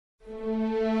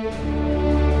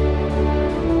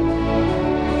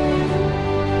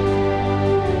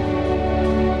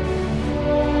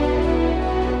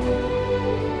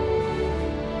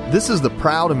This is the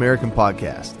Proud American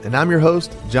Podcast, and I'm your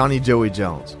host, Johnny Joey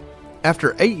Jones.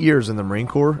 After 8 years in the Marine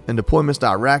Corps and deployments to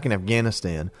Iraq and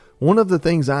Afghanistan, one of the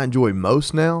things I enjoy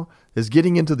most now is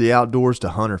getting into the outdoors to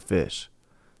hunt or fish.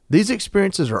 These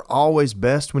experiences are always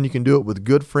best when you can do it with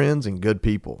good friends and good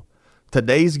people.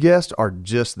 Today's guests are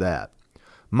just that.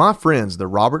 My friends, the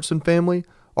Robertson family,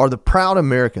 are the proud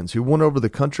Americans who won over the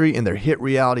country in their hit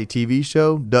reality TV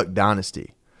show, Duck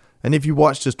Dynasty. And if you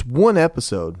watch just one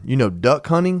episode, you know duck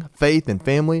hunting, faith, and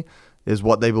family is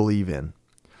what they believe in.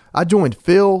 I joined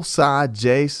Phil, Cy,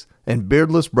 Jace, and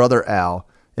beardless brother Al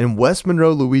in West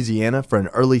Monroe, Louisiana for an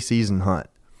early season hunt.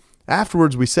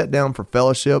 Afterwards, we sat down for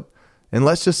fellowship and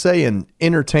let's just say an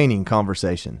entertaining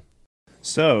conversation.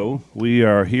 So we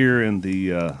are here in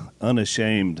the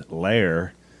Unashamed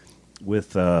Lair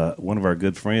with one of our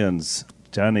good friends,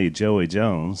 Johnny Joey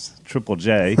Jones, Triple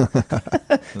J.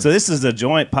 So this is a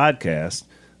joint podcast.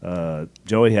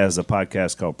 Joey has a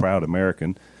podcast called Proud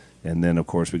American, and then, of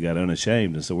course, we got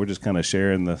Unashamed, and so we're just kind of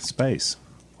sharing the space.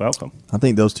 Welcome. I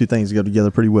think those two things go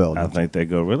together pretty well. I think they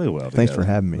go really well together. Thanks for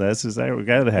having me. That's exactly. We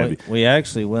got to have you. We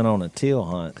actually went on a teal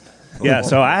hunt. Yeah,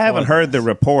 so I haven't heard the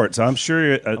report, so I'm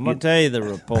sure. I'm going to tell you the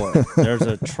report. There's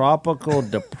a tropical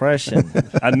depression.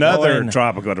 Another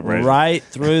tropical depression. Right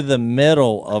through the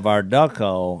middle of our duck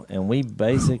hole, and we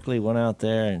basically went out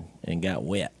there and got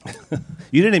wet.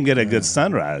 You didn't even get a good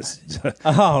sunrise.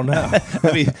 Oh, no.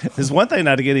 I mean, there's one thing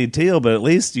not to get any teal, but at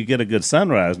least you get a good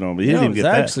sunrise normally. You didn't even get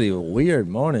that. It was actually a weird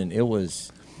morning. It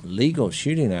was legal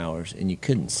shooting hours, and you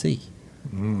couldn't see.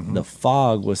 Mm-hmm. The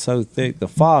fog was so thick. The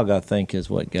fog, I think, is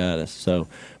what got us. So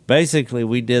basically,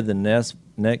 we did the next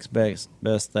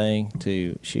best thing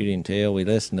to shooting tail. We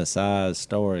listened to Cy's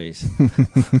stories.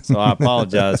 So I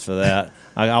apologize for that.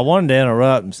 I wanted to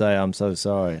interrupt and say I'm so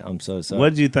sorry. I'm so sorry.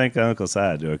 What did you think of Uncle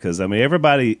Cy doing? Because I mean,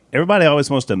 everybody always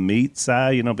wants to meet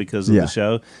Cy, because of the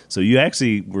show. So you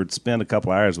actually spend a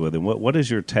couple hours with him. What is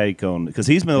your take on? Because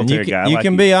he's a military guy. You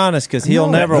can be honest, because he'll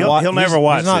never watch. He'll never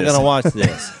watch. He's not going to watch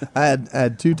this. I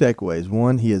had two takeaways.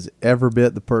 One, he has ever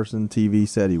bit the person TV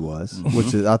said he was,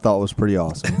 which I thought was pretty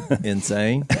awesome.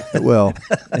 Insane. Well,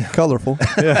 colorful.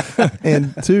 Yeah.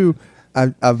 And two,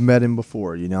 I've met him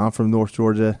before. I'm from North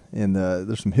Georgia, and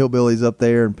there's some hillbillies up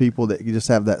there and people that just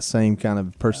have that same kind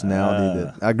of personality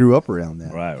that I grew up around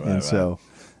that. Right. So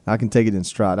I can take it in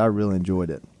stride. I really enjoyed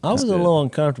it. I was a little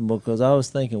uncomfortable because I was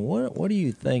thinking, what are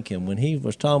you thinking when he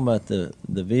was talking about the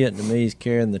Vietnamese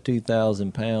carrying the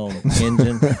 2,000-pound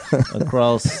engine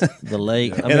across the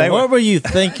lake? I mean, what were you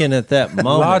thinking at that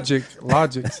moment?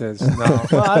 Logic says no.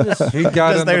 Well, he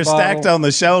got in they're stacked on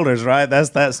the shoulders, right?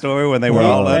 That's that story when they were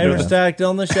all They under. were stacked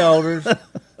on the shoulders.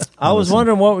 I was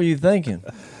wondering, what were you thinking?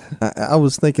 I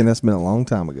was thinking that's been a long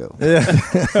time ago. Yeah.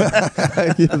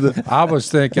 I was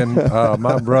thinking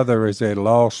my brother is a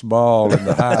lost ball in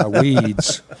the high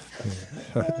weeds.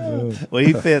 Well,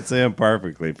 he fits in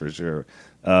perfectly for sure.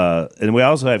 And we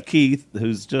also have Keith,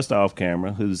 who's just off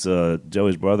camera, who's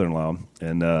Joey's brother-in-law.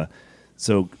 And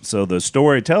so the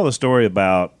story, tell the story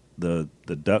about the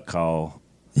duck call.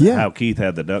 Yeah, how Keith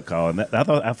had the duck call, and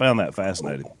I found that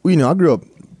fascinating. Well, I grew up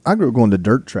going to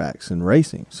dirt tracks and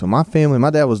racing. So my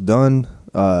dad was done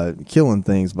killing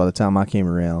things by the time I came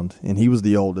around, and he was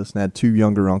the oldest and had two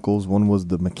younger uncles. One was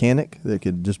the mechanic that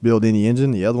could just build any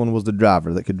engine. The other one was the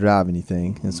driver that could drive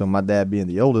anything. And so my dad, being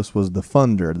the oldest, was the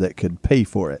funder that could pay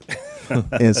for it.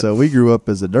 And so we grew up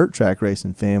as a dirt track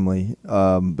racing family.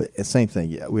 But same thing.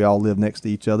 Yeah, we all lived next to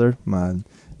each other. My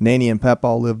Nanny and Papa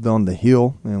lived on the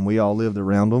hill, and we all lived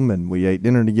around them, and we ate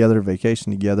dinner together,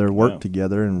 vacation together, worked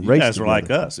together, and raced together. You guys were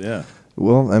like us, yeah.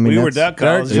 Well, I mean, we were duck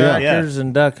dirt callers, trackers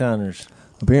and duck hunters.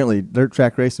 Apparently, dirt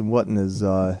track racing wasn't as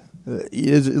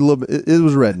it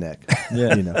was redneck.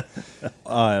 Yeah,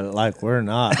 like we're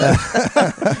not.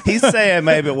 He's saying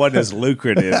maybe it wasn't as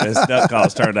lucrative as duck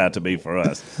calls turned out to be for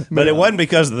us, but it wasn't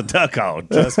because of the duck call.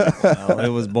 Trust me. No, it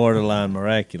was borderline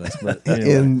miraculous. But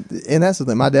anyway. And that's the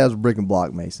thing. My dad was brick and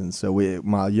block mason, so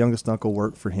my youngest uncle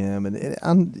worked for him,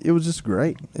 and it was just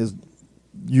great. It was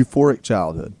euphoric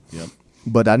childhood. Yep.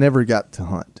 But I never got to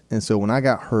hunt, and so when I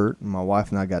got hurt, my wife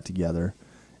and I got together.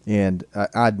 And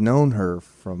I'd known her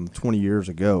from 20 years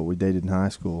ago. We dated in high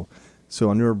school.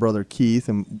 So I knew her brother Keith.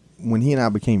 And when he and I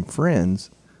became friends,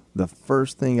 the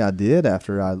first thing I did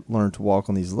after I learned to walk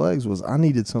on these legs was I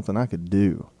needed something I could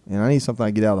do. And I needed something I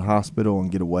could get out of the hospital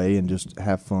and get away and just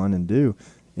have fun and do.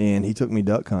 And he took me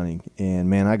duck hunting.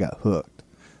 And, man, I got hooked.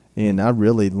 And I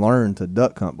really learned to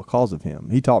duck hunt because of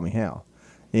him. He taught me how.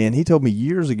 And he told me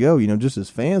years ago, just as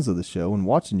fans of the show and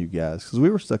watching you guys, because we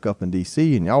were stuck up in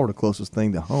D.C. and y'all were the closest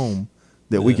thing to home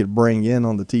that we could bring in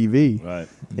on the TV. Right.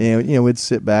 And, we'd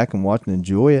sit back and watch and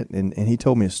enjoy it. And he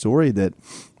told me a story that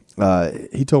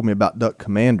he told me about Duck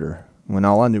Commander when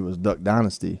all I knew was Duck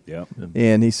Dynasty. Yep.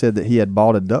 And he said that he had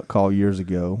bought a duck call years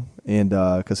ago, and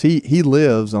because he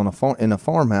lives on in a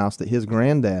farmhouse that his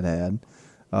granddad had.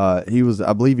 I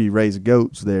believe he raised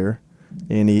goats there,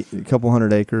 and a couple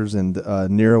 100 acres and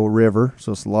near a river,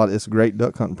 so it's a great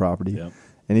duck hunting property. Yep.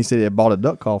 And he said he had bought a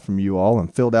duck call from you all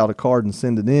and filled out a card and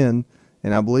sent it in.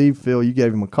 And I believe, Phil, you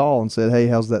gave him a call and said, "Hey,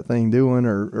 how's that thing doing?"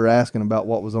 or asking about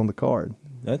what was on the card.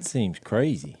 That seems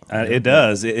crazy. It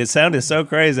does. It sounded so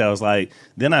crazy. I was like,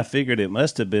 then I figured it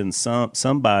must have been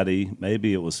somebody.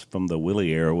 Maybe it was from the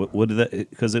Willie era. What did that?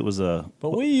 Because it was a.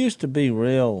 But we used to be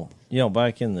real.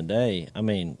 Back in the day. I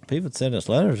mean, people sent us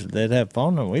letters. They'd have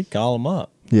phone numbers. We'd call them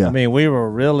up. Yeah. I mean, we were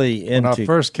really into. When I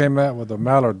first came out with the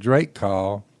Mallard Drake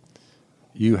call,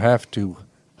 you have to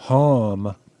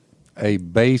hum a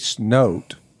bass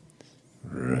note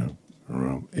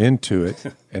into it,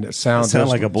 and it sounds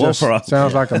like a bullfrog.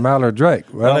 Sounds like a Mallard Drake.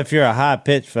 Well, if you're a high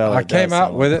pitched fellow, I came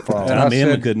out with it. And Tommy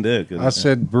Emma couldn't do it. I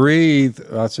said, breathe.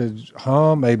 I said,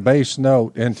 hum a bass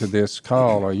note into this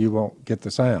call, or you won't get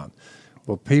the sound.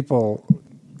 Well,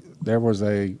 there was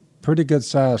a pretty good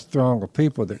sized throng of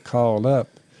people that called up,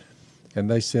 and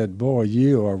they said, "Boy,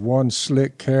 you are one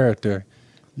slick character.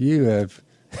 You have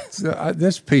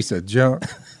this piece of junk."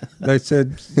 They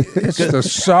said, "It's the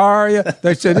sorry."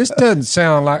 They said, "This doesn't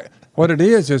sound like what it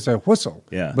is. It's a whistle."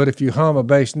 Yeah. But if you hum a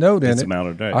bass note in It's it, a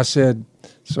Mallard Drake. I said,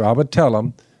 so I would tell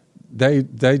them.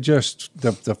 They just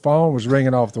the phone was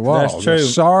ringing off the wall. That's true. The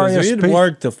sorriest We'd piece.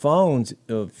 worked the phones.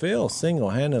 Phil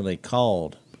single-handedly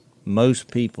called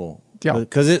most people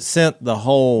because it sent the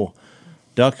whole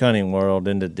duck hunting world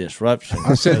into disruption.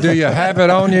 I said, "Do you have it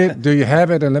on you? Do you have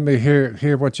it? And let me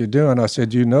hear what you're doing." I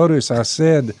said, "You notice I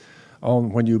said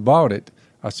when you bought it,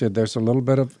 I said there's a little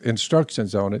bit of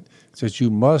instructions on it. It says you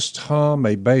must hum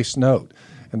a bass note."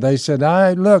 And they said,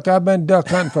 "Look, I've been duck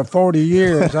hunting for 40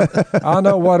 years. I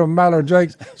know what a Mallard Drake."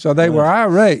 So they were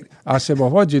irate. I said, "Well,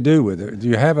 what'd you do with it? Do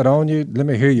you have it on you? Let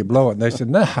me hear you blow it." And they said,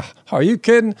 "Nah, are you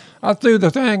kidding? I threw the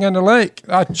thing in the lake.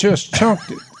 I just chunked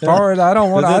it. For it, I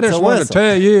don't want. I just want to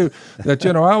tell you that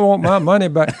I want my money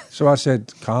back." So I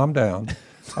said, "Calm down."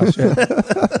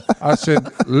 I said,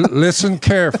 "Listen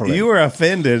carefully." You were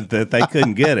offended that they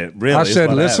couldn't get it. Really, I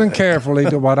said, "Listen carefully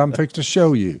to what I'm fixing to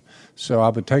show you." So I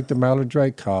would take the Mallard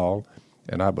Drake call,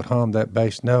 and I would hum that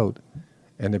bass note,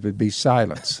 and it would be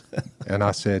silence. And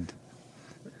I said,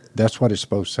 "That's what it's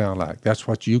supposed to sound like. That's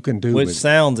what you can do." Which with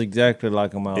sounds exactly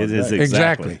like a Mallard It is Drake.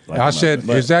 exactly. Like I said,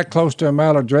 "Is that close to a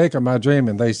Mallard Drake or am I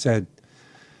dreaming?" They said,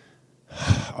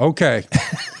 "Okay."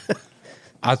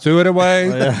 I threw it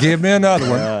away. Give me another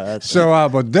one. So I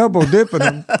was double dipping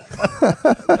them.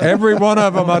 Every one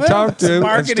of them I talked to,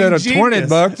 instead of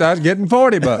 $20, I was getting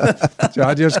 $40. So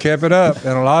I just kept it up.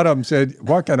 And a lot of them said,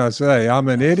 "What can I say? I'm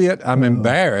an idiot. I'm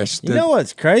embarrassed." You know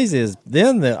what's crazy is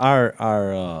then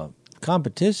our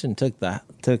competition took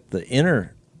the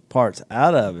inner parts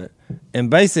out of it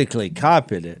and basically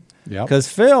copied it. Yep. Because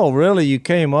Phil, really, you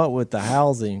came up with the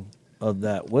housing of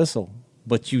that whistle.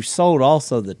 But you sold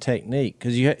also the technique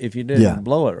because if you didn't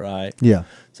blow it right. Yeah.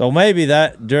 So maybe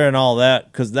that during all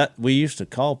that, because we used to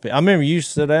call people. I remember you used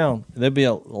to sit down. There'd be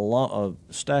a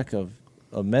stack of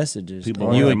messages. People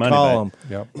and you would call them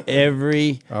Yep.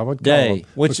 every I would day.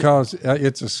 call them because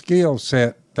it's a skill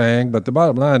set thing. But the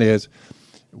bottom line is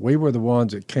we were the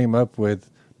ones that came up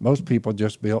with, most people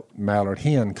just built Mallard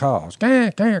hen calls.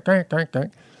 But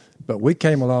we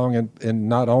came along and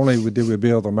not only did we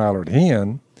build the Mallard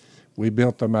hen, we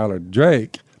built the Mallard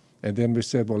Drake, and then we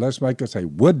said, well, let's make us a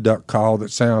wood duck call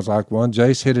that sounds like one.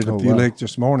 Jace hit it a few licks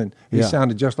this morning. He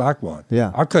sounded just like one.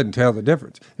 Yeah. I couldn't tell the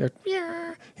difference.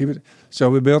 So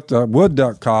we built a wood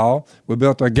duck call. We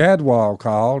built a gadwall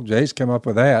call. Jace came up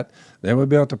with that. Then we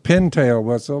built a pintail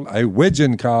whistle, a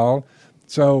widgeon call.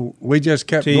 So we just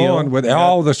kept going with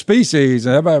all the species,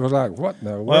 and everybody was like, what in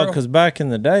the world? Well, because back in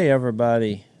the day,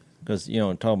 everybody... Because,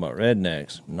 talking about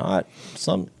rednecks,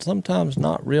 sometimes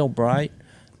not real bright.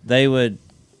 They would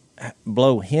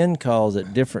blow hen calls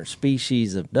at different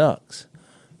species of ducks.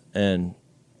 And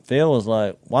Phil was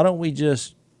like, why don't we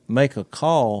just make a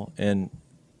call and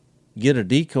get a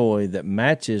decoy that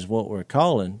matches what we're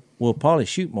calling? We'll probably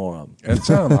shoot more of them. It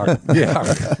sounds like,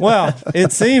 yeah. Well,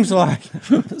 it seems like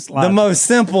the most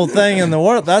simple thing in the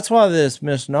world. That's why this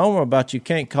misnomer about you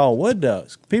can't call wood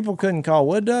ducks. People couldn't call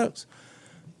wood ducks.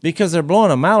 Because they're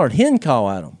blowing a Mallard hen call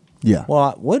at them. Yeah.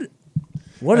 Well, what is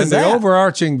and that? the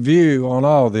overarching view on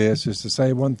all this is to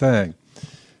say one thing.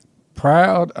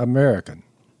 Proud American,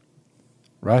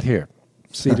 right here,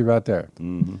 seated right there.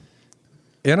 Mm-hmm.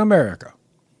 In America,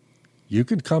 you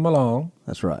can come along.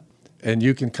 That's right. And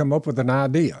you can come up with an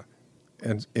idea.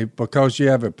 because you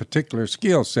have a particular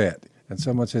skill set. And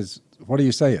someone says, what are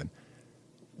you saying?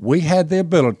 We had the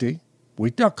ability, we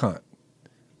duck hunt.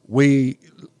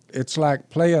 It's like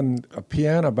playing a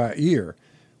piano by ear.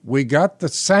 We got the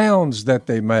sounds that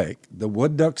they make. The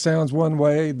wood duck sounds one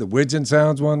way, the widgeon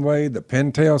sounds one way, the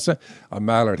pintail sound, a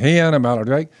mallard hen, a mallard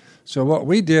drake. So what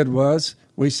we did was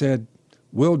we said,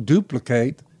 we'll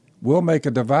make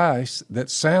a device that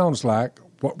sounds like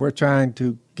what we're trying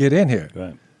to get in here.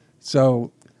 Right.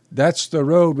 So that's the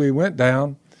road we went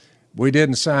down. We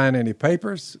didn't sign any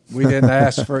papers. We didn't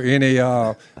ask for any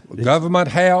government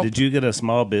help. Did you get a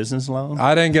small business loan?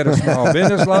 I didn't get a small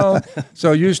business loan.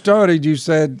 So you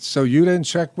said, so you didn't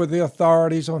check with the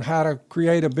authorities on how to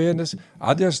create a business?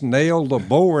 I just nailed the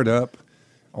board up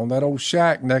on that old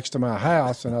shack next to my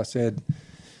house, and I said,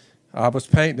 I was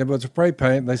painting, it was spray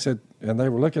paint. They said, and they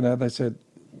were looking at it, they said,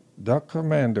 Duck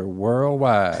Commander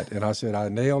Worldwide. And I said, I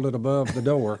nailed it above the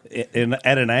door.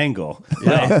 At an angle.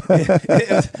 Yeah.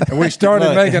 And we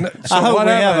started making it. So I hope we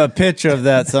whatever. have a picture of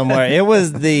that somewhere. It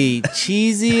was the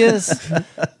cheesiest,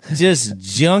 just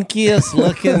junkiest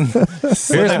looking.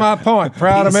 Here's my point.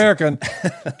 Proud American.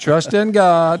 Trust in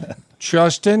God.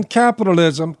 Trust in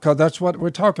capitalism, because that's what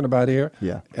we're talking about here.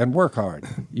 Yeah. And work hard.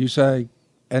 You say,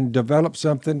 and develop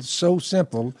something so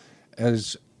simple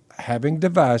as having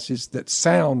devices that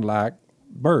sound like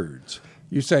birds.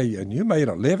 You say, and you made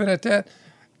a living at that?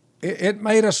 It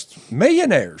made us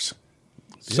millionaires.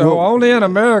 So only in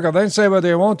America, they can say what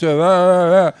they want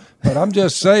to. But I'm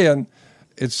just saying,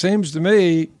 it seems to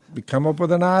me, we come up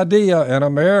with an idea in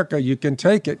America, you can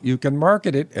take it, you can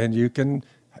market it, and you can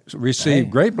receive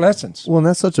great blessings. Well, and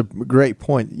that's such a great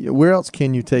point. Where else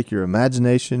can you take your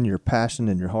imagination, your passion,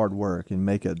 and your hard work and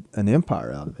make an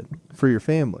empire out of it for your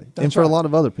family and for a lot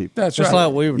of other people? That's Just right.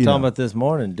 like we were talking about this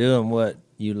morning, doing what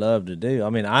you love to do. I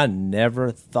mean, I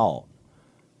never thought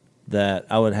that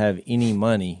I would have any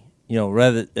money.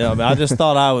 I just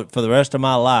thought I would, for the rest of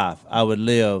my life, I would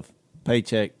live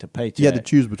paycheck to paycheck. You had to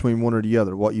choose between one or the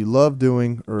other, what you love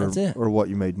doing That's it. or what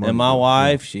you made money And my doing.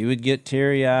 wife, she would get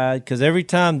teary-eyed because every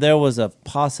time there was a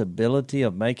possibility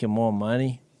of making more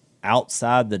money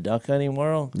outside the duck hunting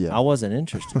world, I wasn't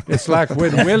interested. It's like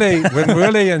when Willie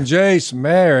and Jace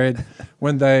married,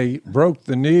 when they broke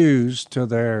the news to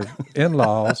their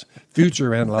in-laws,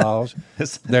 future in-laws,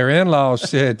 their in-laws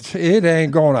said, it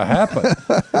ain't going to happen.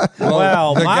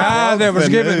 Well, the guy that was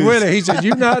giving Willie, he said,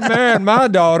 you're not marrying my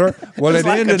daughter. Well, it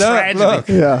like ended a up, tragedy. look.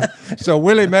 Yeah. So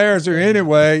Willie marries her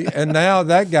anyway, and now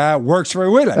that guy works for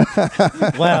Willie.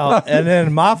 Well, and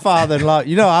then my father-in-law,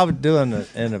 I was doing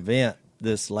an event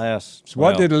this last.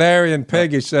 What did Larry and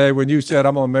Peggy say when you said,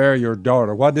 I'm going to marry your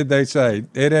daughter? What did they say?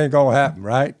 It ain't going to happen,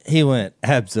 right? He went,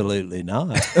 absolutely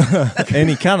not.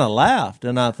 And he kind of laughed,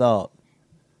 and I thought,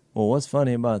 well, what's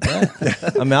funny about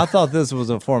that? I mean, I thought this was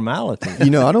a formality.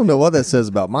 I don't know what that says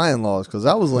about my in-laws, because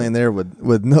I was laying there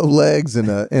with no legs and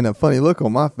a funny look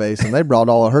on my face, and they brought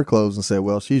all of her clothes and said,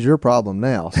 well, she's your problem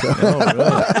now. So. Oh,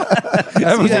 really?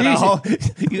 That was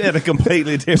easy. You had a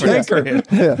completely different experience.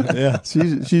 Yeah.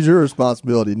 She's your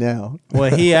responsibility now.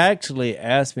 Well, he actually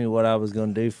asked me what I was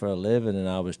going to do for a living, and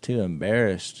I was too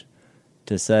embarrassed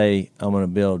to say I'm going to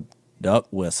build duck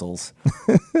whistles.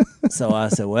 So I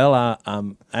said, well,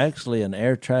 I'm actually an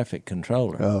air traffic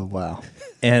controller. Oh, wow.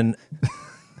 And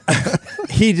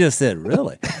he just said,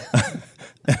 really?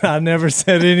 I never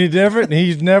said any different, and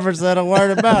he's never said a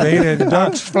word about it. Meaning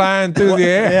ducks flying through the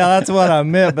air. Yeah, that's what I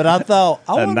meant. But I thought,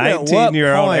 I A wonder at what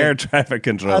 19-year-old point- air traffic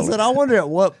controller. I said, I wonder at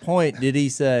what point did he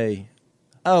say,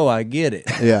 oh, I get it.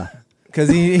 Yeah. Because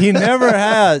he never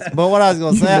has. But what I was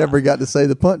going to You say, never got to say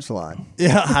the punchline.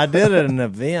 yeah, I did an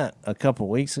event a couple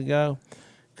weeks ago.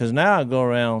 Because now I go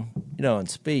around, and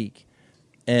speak,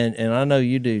 and I know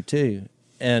you do too.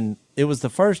 And it was the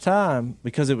first time,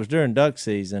 because it was during duck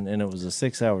season, and it was a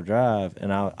 6-hour drive,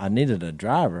 and I needed a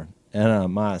driver.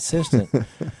 And my assistant,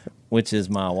 which is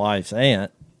my wife's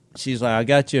aunt, she's like, I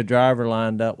got you a driver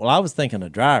lined up. Well, I was thinking a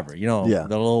driver, the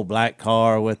little black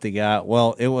car with the guy.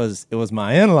 Well, it was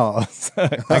my in-laws. I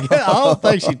don't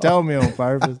think she told me on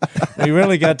purpose. We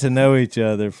really got to know each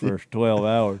other for 12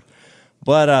 hours.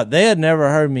 But they had never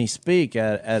heard me speak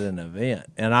at an event.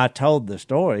 And I told the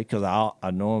story, because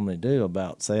I normally do,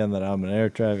 about saying that I'm an air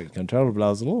traffic controller. But I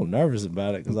was a little nervous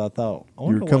about it because I thought,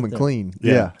 You were coming clean.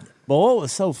 Yeah. But what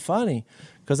was so funny,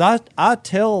 because I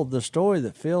tell the story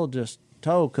that Phil just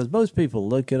told, because most people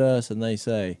look at us and they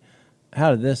say,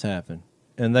 how did this happen?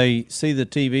 And they see the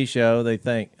TV show, they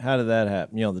think, how did that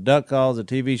happen? The duck calls, the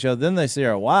TV show. Then they see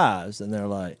our wives, and they're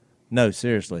like, no,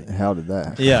 seriously. How did that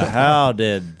happen? Yeah, how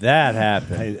did that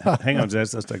happen? Hey, hang on,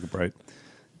 Jess. Let's take a break.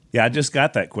 Yeah, I just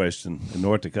got that question in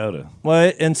North Dakota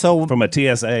Well, and so from a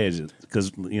TSA agent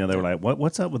because they were like,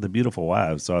 "What's up with the beautiful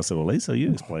wives?" So I said, "Well, Lisa,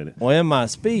 you explain it." Well, in my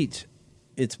speech,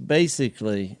 it's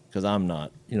basically because I'm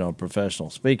not, a professional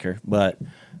speaker, but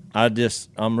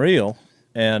I'm real,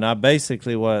 and I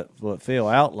basically what Phil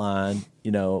outlined.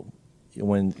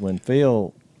 When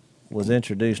Phil was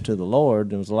introduced to the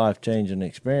Lord, it was a life-changing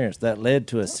experience that led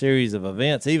to a series of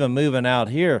events, even moving out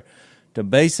here to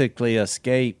basically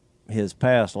escape his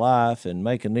past life and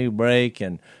make a new break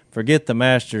and forget the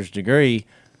master's degree.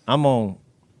 I'm gonna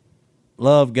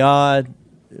love God,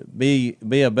 be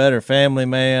a better family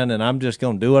man, and I'm just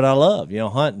gonna do what I love,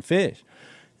 hunt and fish.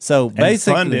 So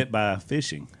basically, fund it by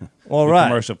fishing. Well, The right.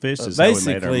 Commercial fish is how we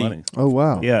made our money. Oh,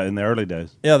 wow. Yeah, in the early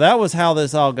days. Yeah, that was how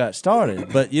this all got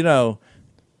started. But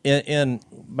in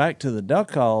back to the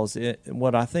duck calls,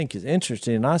 what I think is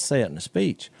interesting, and I say it in the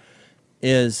speech,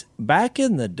 is back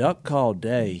in the duck call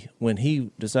day when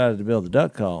he decided to build the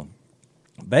duck call,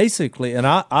 basically, and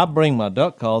I bring my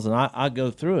duck calls and I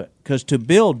go through it. Because to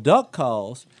build duck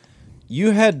calls,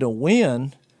 you had to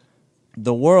win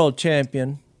the world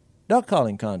champion duck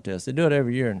calling contest. They do it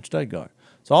every year in Stuttgart.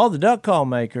 So all the duck call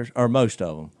makers, or most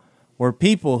of them, were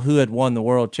people who had won the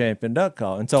world champion duck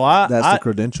call. And so That's the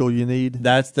credential you need?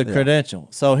 That's the credential.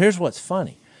 So here's what's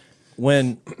funny.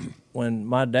 When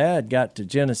my dad got to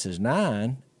Genesis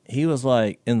 9, he was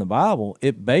like, in the Bible,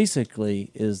 it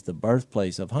basically is the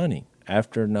birthplace of hunting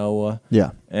after Noah.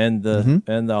 Yeah. And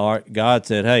the ark. God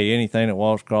said, hey, anything that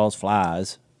walks, crawls,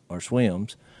 flies, or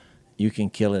swims, you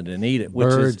can kill it and eat it.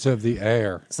 Birds of the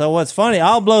air. So what's funny,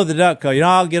 I'll blow the duck call.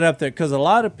 I'll get up there because a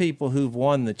lot of people who've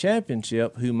won the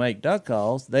championship who make duck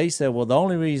calls, they say, well, the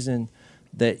only reason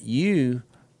that you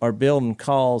are building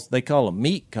calls, they call them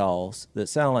meat calls, that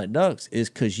sound like ducks, is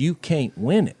because you can't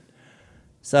win it.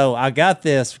 So I got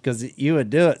this because you would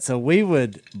do it. So we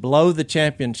would blow the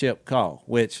championship call,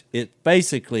 which it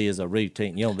basically is a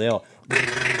routine. They'll...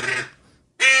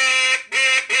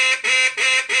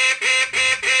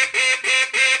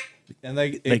 And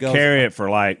they carry it for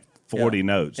like 40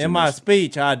 notes. In my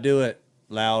speech, I do it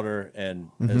louder and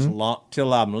as long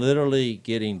till I'm literally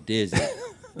getting dizzy,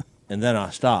 and then I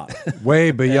stop.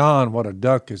 Way beyond what a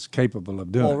duck is capable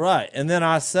of doing. All right, and then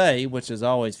I say, which is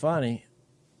always funny,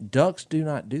 ducks do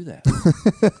not do that.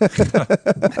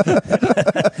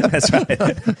 That's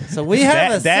right. So we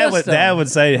have a system. Dad would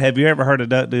say, have you ever heard a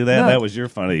duck do that? No. That was your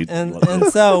funny. And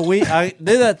so I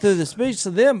do that through the speech to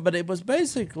them, but it was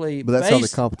basically But that's how the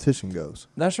competition goes.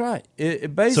 That's right.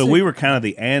 It basically. So we were kind of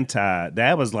the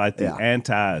Dad was like the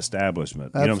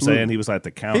anti-establishment. You know what I'm saying? He was like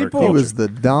the counterculture. He was the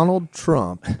Donald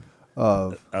Trump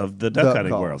of the duck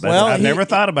hunting world. Well, I've never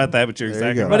thought about that, but you're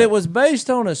exactly right. But it was based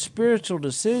on a spiritual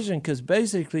decision because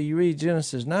basically you read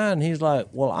Genesis 9, he's like,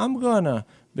 well, I'm going to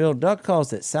build duck calls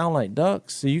that sound like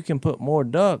ducks so you can put more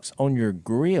ducks on your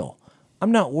grill.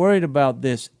 I'm not worried about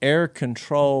this air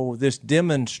control, this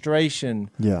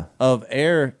demonstration of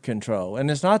air control.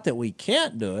 And it's not that we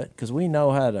can't do it because we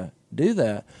know how to do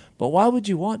that, but why would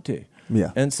you want to?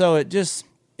 Yeah. And so it just...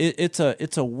 It's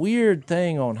a weird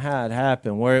thing on how it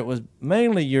happened, where it was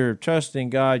mainly you're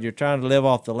trusting God, you're trying to live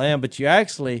off the land, but you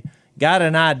actually got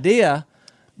an idea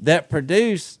that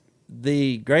produced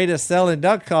the greatest selling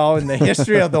duck call in the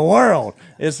history of the world.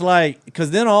 It's like,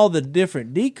 because then all the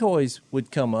different decoys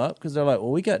would come up because they're like, well,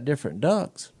 we got different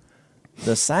ducks.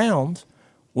 The sounds,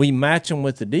 we match them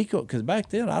with the decoy, because back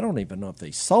then I don't even know if they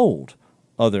sold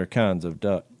other kinds of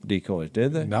duck decoys,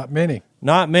 did they? Not many.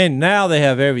 Not many. Now they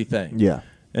have everything. Yeah.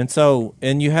 And so,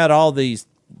 and you had all these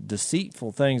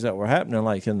deceitful things that were happening,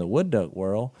 like in the wood duck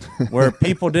world, where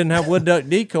people didn't have wood duck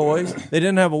decoys, they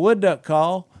didn't have a wood duck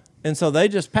call, and so they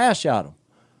just pass shot them.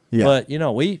 Yeah. But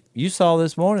you saw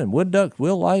this morning, wood ducks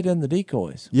will light in the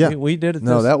decoys. Yeah, we did it.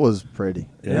 No, that was pretty.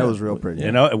 Yeah. That was real pretty.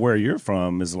 You know, where you're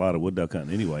from is a lot of wood duck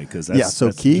hunting anyway. Because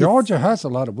Keith, Georgia has a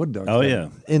lot of wood ducks. Oh yeah,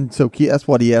 and so Keith, that's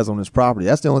what he has on his property.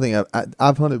 That's the only thing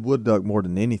I've hunted wood duck more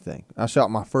than anything. I shot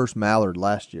my first mallard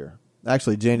last year.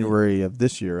 Actually, January of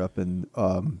this year up in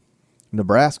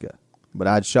Nebraska. But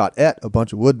I'd shot at a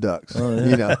bunch of wood ducks,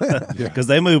 because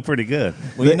they move pretty good.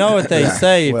 Well, you know what they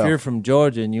say, if you're from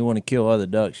Georgia and you want to kill other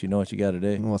ducks, you know what you got to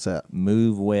do? What's that?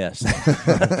 Move west.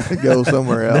 Go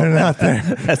somewhere else. They're not there.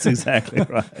 That's exactly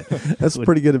right. That's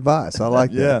pretty good advice. I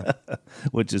like that. Yeah,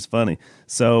 which is funny.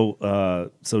 So,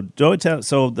 Joey, it's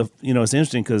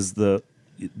interesting because the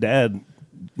Dad,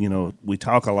 we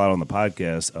talk a lot on the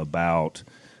podcast about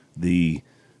the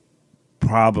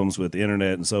problems with the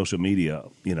internet and social media,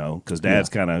 because Dad's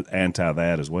kind of anti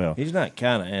that as well. He's not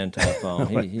kind of anti-phone.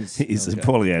 He's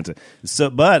fully anti. So,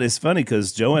 but it's funny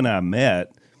because Joe and I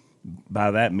met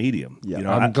by that medium.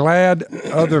 Yeah. I'm glad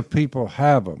other people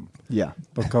have them. Yeah.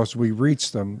 because we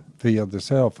reach them via the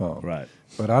cell phone. Right.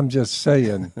 But I'm just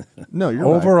saying, No, you're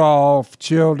right. overall,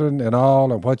 children and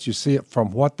all, and what you see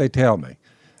from what they tell me,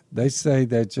 they say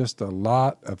there's just a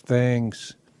lot of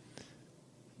things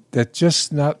that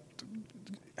just not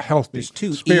healthy. It's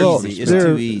too spiritually easy. It's speaking.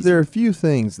 too easy. There are a few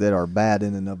things that are bad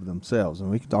in and of themselves, and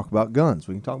we can talk about guns.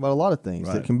 We can talk about a lot of things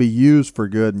Right. that can be used for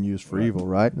good and used for evil,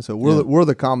 right? And so we're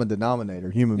the common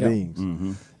denominator, human Yeah. beings.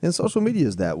 Mm-hmm. And social media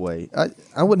is that way.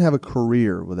 I wouldn't have a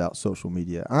career without social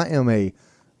media. I am a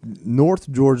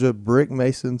North Georgia brick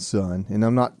mason son, and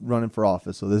I'm not running for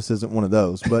office, so this isn't one of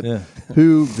those, but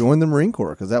who joined the Marine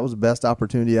Corps because that was the best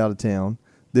opportunity out of town,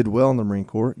 did well in the Marine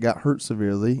Corps, got hurt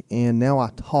severely, and now I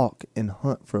talk and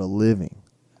hunt for a living,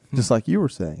 just like you were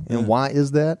saying. And why is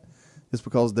that? It's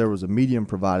because there was a medium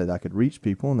provided I could reach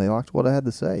people, and they liked what I had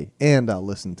to say, and I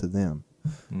listened to them.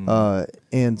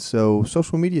 And so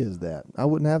social media is that. I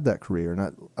wouldn't have that career,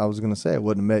 and I was going to say I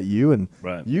wouldn't have met you and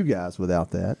Right. you guys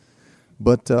without that.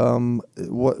 But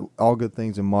what all good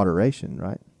things in moderation,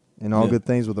 right? And all good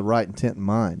things with the right intent in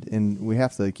mind. And we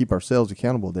have to keep ourselves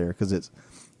accountable there because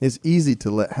it's easy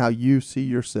to let how you see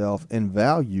yourself and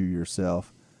value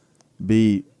yourself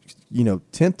be,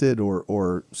 tinted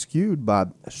or skewed by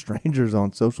strangers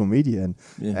on social media.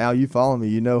 And Al, you follow me,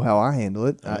 you know how I handle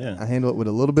it. I handle it with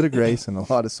a little bit of grace and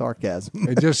a lot of sarcasm.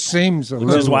 It just seems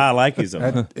Which is why I like you so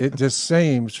much. It just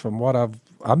seems from what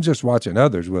I'm just watching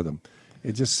others with them.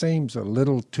 It just seems a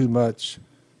little too much.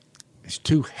 It's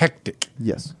too hectic.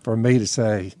 Yes. For me to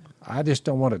say, I just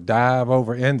don't want to dive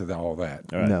over into all that.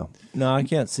 All right. No. No, I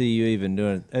can't see you even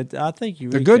doing it. I think you.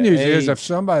 The reach good a news is age- if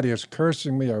somebody is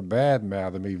cursing me or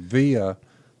bad-mouthing me via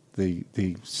the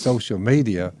social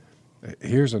media,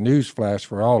 here's a news flash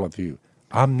for all of you.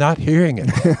 I'm not hearing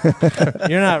it.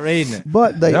 you're not reading it.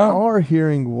 But they No. are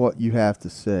hearing what you have to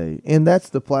say. And that's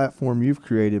the platform you've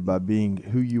created by being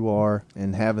who you are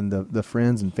and having the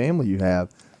friends and family you have.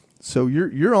 So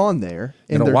you're on there.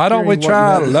 And they're Why don't we hearing what you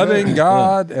try have to say. loving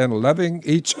God and loving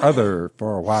each other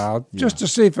for a while just to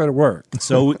see if it works?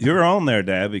 So you're on there,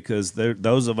 Dad, because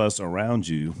those of us around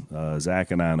you,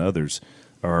 Zach and I and others,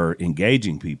 are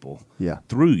engaging people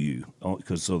through you.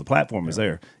 Because so the platform is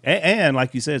there, and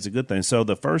like you said, it's a good thing. So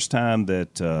the first time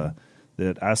that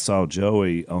I saw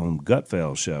Joey on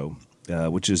Gutfeld's show,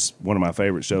 which is one of my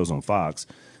favorite shows on Fox,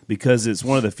 because it's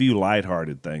one of the few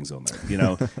lighthearted things on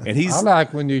there, And he's I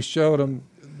like when you showed them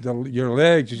your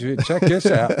legs. You said, check this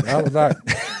out. And I was like,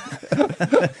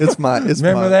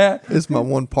 Remember that? It's my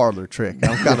one parlor trick.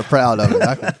 I'm kind of proud of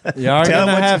it. You are Tell going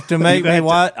to him what have to make me got to-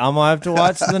 watch. I'm going to have to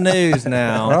watch the news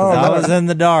now. 'cause Oh, I no. was in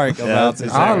the dark about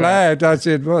this. I laughed. I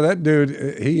said, well, that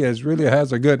dude, he really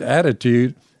has a good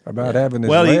attitude about having his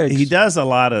well, legs. he does a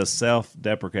lot of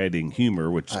self-deprecating humor,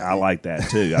 which I like that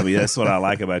too. I mean, that's what I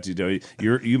like about you, Joey.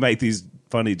 You make these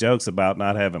funny jokes about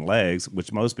not having legs,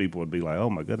 which most people would be like, "Oh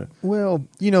my goodness." Well,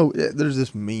 there's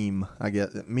this meme, I guess,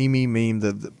 meme,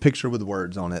 the picture with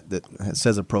words on it that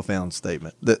says a profound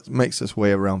statement that makes its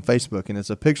way around Facebook, and it's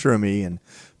a picture of me, and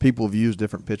people have used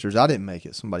different pictures. I didn't make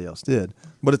it; somebody else did.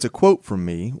 But it's a quote from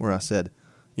me where I said,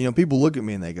 people look at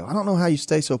me and they go, "I don't know how you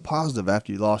stay so positive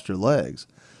after you lost your legs."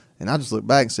 And I just look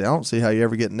back and say, I don't see how you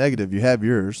ever get negative. You have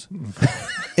yours.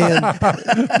 And,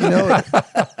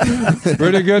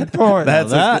 Pretty good point.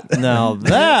 Now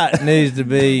that needs to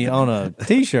be on a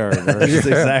T-shirt. That's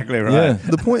exactly right. Yeah.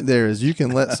 the point there is you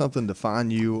can let something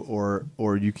define you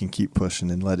or you can keep pushing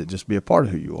and let it just be a part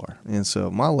of who you are. And so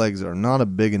my legs are not a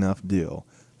big enough deal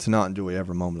to not enjoy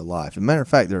every moment of life. As a matter of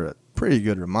fact, they're a pretty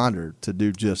good reminder to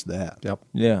do just that. Yep.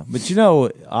 Yeah, but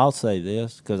I'll say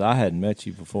this because I hadn't met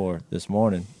you before this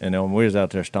morning, and then when we was out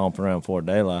there stomping around before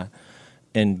daylight,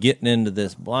 and getting into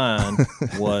this blind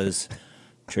was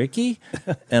tricky,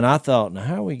 and I thought, now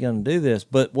how are we going to do this?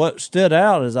 But what stood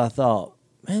out is I thought,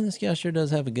 man, this guy sure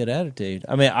does have a good attitude.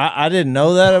 I mean, I didn't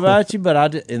know that about you,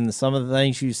 but in some of the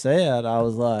things you said, I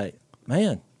was like,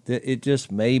 man, it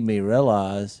just made me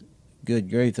realize, good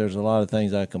grief, there's a lot of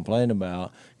things I complain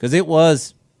about because it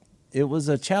was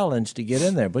a challenge to get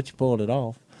in there, but you pulled it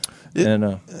off.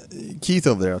 Keith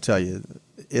over there, I'll tell you,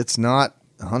 it's not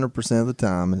 100% of the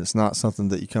time, and it's not something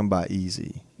that you come by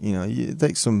easy. You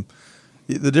take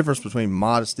the difference between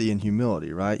modesty and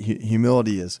humility, right?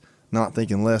 Humility is not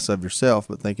thinking less of yourself,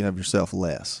 but thinking of yourself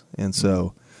less. And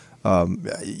so,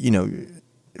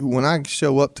 when I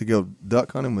show up to go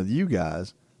duck hunting with you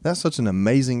guys, that's such an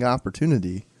amazing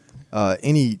opportunity.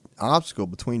 Any obstacle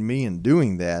between me and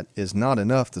doing that is not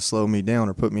enough to slow me down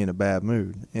or put me in a bad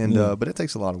mood. And but it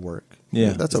takes a lot of work.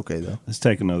 Yeah. That's okay though. Let's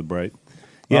take another break.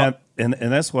 Yeah, and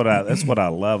that's what I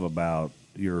love about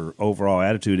your overall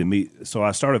attitude and me. So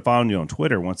I started following you on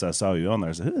Twitter once I saw you on there.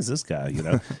 I said, "Who is this guy?" You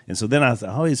know. And so then I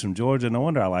thought, "Oh, he's from Georgia. No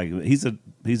wonder I like him. He's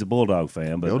a Bulldog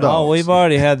fan." But Go Dogs. Oh, we've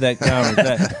already had that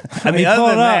conversation. I mean, other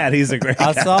than that, he's a great guy.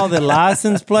 I saw the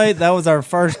license plate. That was our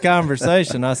first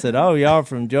conversation. I said, "Oh, y'all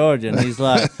from Georgia?" And he's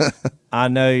like, "I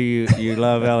know you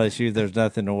love LSU. There's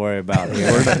nothing to worry about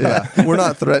here." We're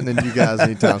not threatening you guys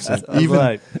anytime soon. I was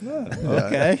like,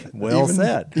 okay, well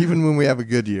said. Even when we have a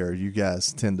good year, you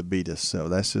guys tend to beat us. So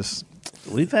that's just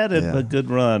We've had a good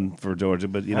run for Georgia,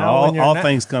 but you know, Al, all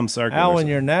things come circular. Al, when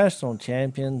you're national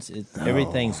champions,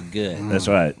 everything's good. That's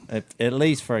right. At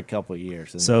least for a couple of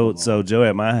years. So Joe,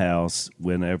 at my house,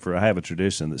 whenever I have a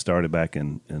tradition that started back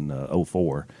in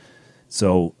 04.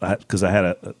 So because I had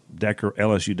a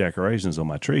LSU decorations on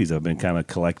my trees, I've been kind of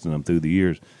collecting them through the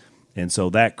years. And so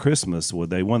that Christmas,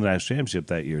 they won the national championship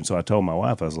that year. And so I told my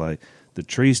wife, I was like, the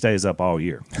tree stays up all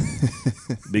year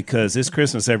because it's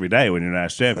Christmas every day when you're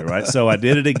national champion, right? So I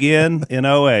did it again in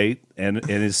 08, and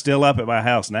it's still up at my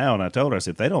house now. And I told her, I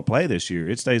said, if they don't play this year,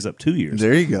 it stays up 2 years.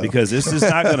 There you go. Because this is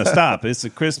not going to stop. It's a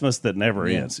Christmas that never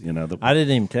ends. You know. I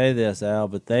didn't even tell you this, Al,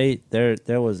 but there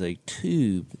was a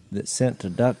tube that sent to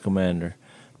Duck Commander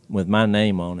with my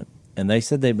name on it, and they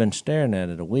said they'd been staring at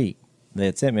it a week. They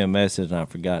had sent me a message, and I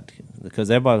forgot because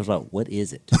everybody was like, "What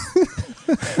is it?"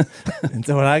 And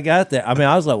so when I got there, I mean,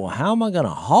 I was like, "Well, how am I going to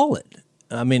haul it?"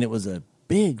 I mean, it was a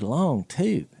big, long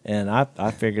tube, and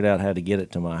I figured out how to get it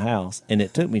to my house, and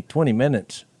it took me 20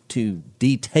 minutes to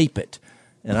de-tape it.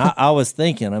 And I was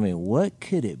thinking, I mean, what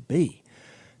could it be?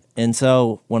 And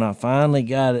so when I finally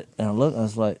got it, and I looked, I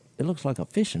was like, it looks like a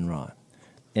fishing rod,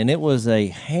 and it was a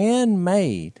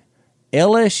handmade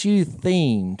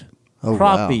LSU-themed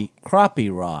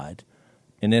crappie rod.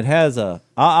 And it has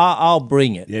I'll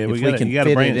bring it if we can fit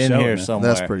it in here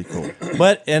somewhere. That's pretty cool.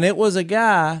 And it was a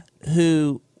guy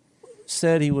who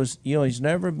said he was, he's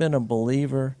never been a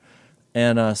believer,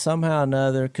 and somehow or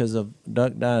another, because of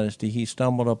Duck Dynasty, he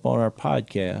stumbled upon our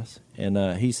podcast,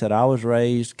 and he said, I was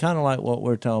raised kind of like what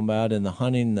we're talking about in the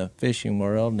hunting, the fishing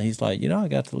world, and he's like, I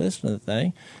got to listen to the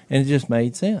thing, and it just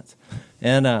made sense.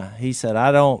 And he said,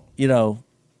 I don't,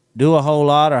 do a whole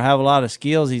lot or have a lot of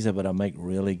skills. He said, but I make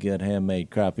really good handmade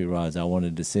crappie rods. I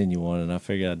wanted to send you one, and I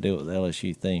figured I'd do it with the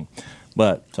LSU theme.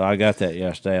 But so I got that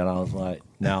yesterday, and I was like,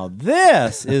 now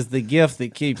this is the gift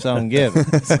that keeps on giving.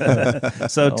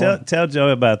 So tell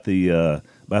Joey about the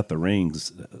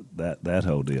rings, that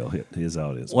whole deal, his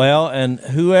audience. Well, and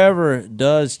whoever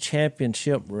does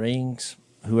championship rings,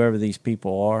 whoever these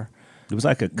people are, it was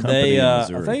like a company in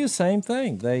Missouri. I think it's the same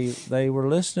thing. They were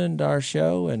listening to our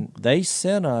show, and they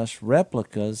sent us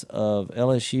replicas of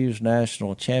LSU's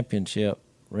national championship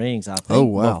rings, I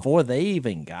think, before they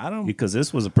even got them. Because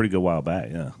this was a pretty good while back,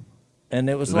 yeah. And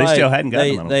it was they still hadn't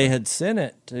gotten them. They had sent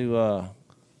it to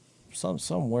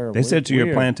somewhere. They sent to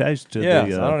your plantation. I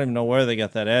don't even know where they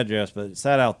got that address, but it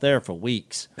sat out there for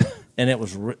weeks. And it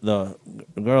was the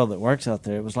girl that works out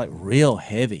there. It was like real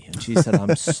heavy, and she said,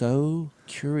 "I'm so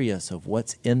curious of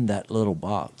what's in that little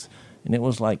box." And it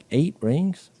was like 8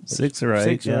 rings, 6 or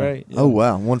 8. Yeah. Oh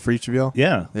wow, one for each of y'all.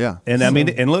 Yeah. And I mean,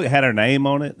 and look, it had her name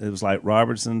on it. It was like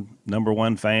Robertson,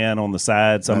 #1 fan on the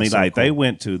side. So I mean, they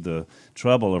went to the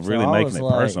trouble of really making it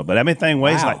personal. But everything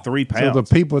weighs like 3 pounds. So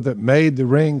the people that made the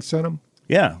ring sent them.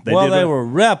 Yeah, they were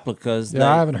replicas. Yeah,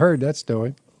 I haven't heard that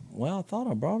story. Well, I thought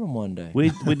I brought them one day. We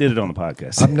did it on the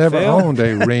podcast. I've never owned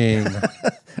a ring.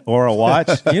 Or a watch.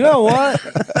 You know what?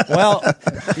 Well,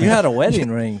 you had a wedding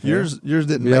ring. Yours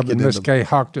didn't Yeah, make but it. Miss Kay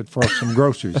hawked it for some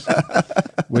groceries.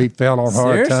 We fell on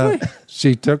hard Seriously? time.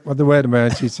 She took the wedding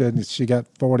man. She said she got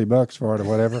 $40 for it or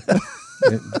whatever.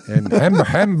 and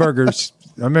hamburgers.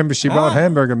 I remember she bought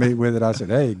hamburger meat with it. I said,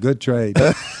 "Hey, good trade."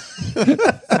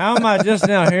 How am I just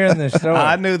now hearing this story?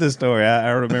 I knew the story.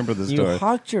 I remember the story. You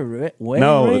hawked your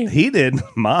wedding ring? He did.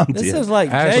 Mom did. This is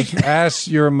like ask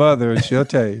your mother, and she'll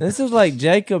tell you. This is like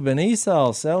Jacob and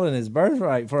Esau selling his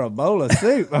birthright for a bowl of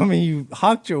soup. I mean, you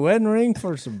hawked your wedding ring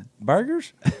for some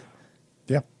burgers?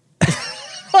 Yeah.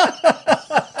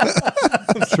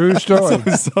 True story.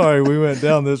 Sorry, we went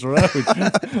down this road.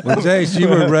 Well, Jace, you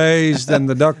were raised in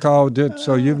the duck call,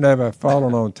 so you've never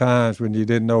fallen on times when you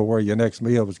didn't know where your next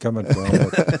meal was coming from.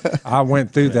 But I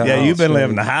went through that. Yeah, you've been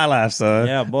living the high life, son.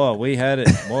 Yeah, boy, we had it.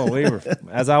 Boy, we were.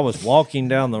 As I was walking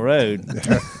down the road,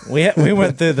 we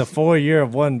went through the 4 year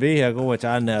of one vehicle, which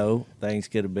I know things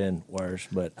could have been worse,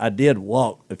 but I did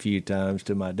walk a few times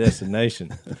to my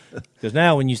destination. Because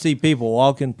now, when you see people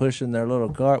walking, pushing their little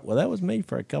cart, well, that was me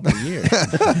for a couple of years.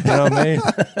 You know what I mean?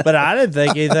 But I didn't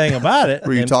think anything about it.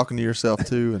 Were you talking to yourself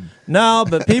too? And no,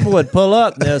 but people would pull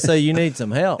up and they'll say, "You need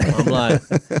some help." I'm like,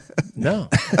 no.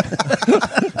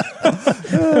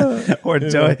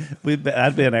 airport, Joey.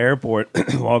 I'd be in the airport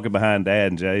walking behind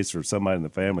Dad and Jace or somebody in the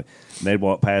family, and they'd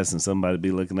walk past and somebody would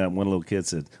be looking up. One little kid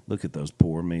said, "Look at those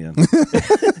poor men."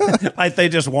 Like they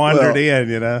just wandered in,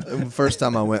 you know. First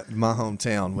time I went to my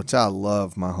hometown, which I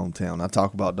love my hometown. I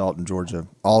talk about Dalton, Georgia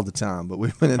all the time, but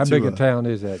we went into How big a town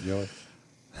is that, Joey?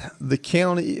 the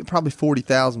county, probably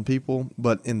 40,000 people,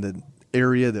 but in the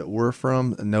area that we're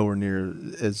from, nowhere near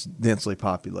as densely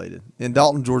populated. In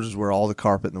Dalton, Georgia is where all the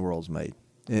carpet in the world is made.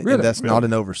 And that's not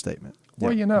an overstatement.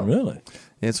 Well, you know. Really?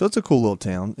 And so it's a cool little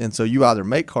town. And so you either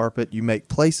make carpet, you make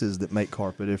places that make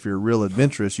carpet. If you're real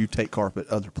adventurous, you take carpet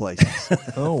other places.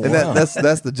 Oh, wow. And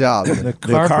that's the job. The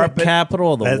carpet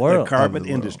capital of the world. The carpet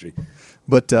industry.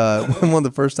 But one of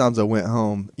the first times I went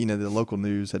home, the local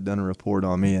news had done a report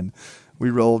on me, and I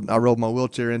rolled my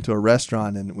wheelchair into a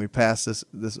restaurant, and we passed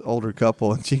this older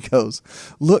couple, and she goes,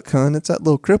 "Look, hon, it's that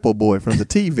little cripple boy from the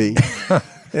TV."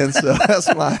 And so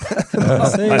that's my.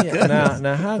 See,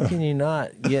 now, how can you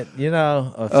not get offended?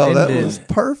 Oh, that was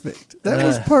perfect. That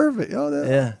was perfect. Oh,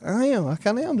 yeah. I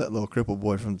kind of am that little cripple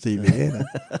boy from the TV. Ain't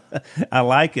I? I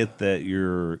like it that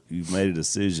you've made a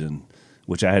decision,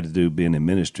 which I had to do being in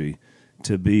ministry,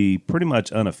 to be pretty much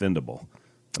unoffendable.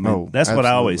 I mean, that's what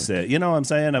I always said. You know what I'm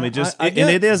saying? I mean, and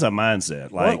it is a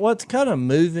mindset. Like what's kind of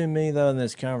moving me though in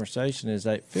this conversation is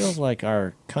that it feels like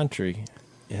our country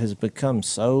has become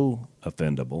so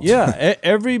offendable. Yeah,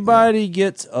 everybody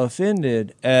gets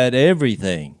offended at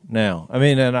everything now. I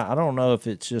mean, and I don't know if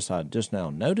it's just now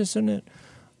noticing it,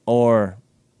 or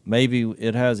maybe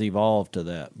it has evolved to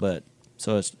that. But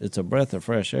so it's a breath of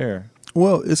fresh air.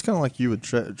 Well, it's kind of like you with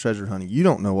treasure hunting. You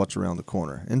don't know what's around the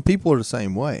corner, and people are the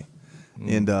same way.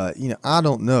 And, I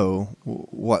don't know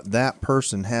what that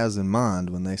person has in mind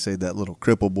when they say that little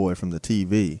cripple boy from the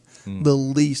TV. The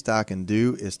least I can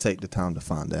do is take the time to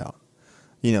find out.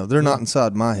 They're not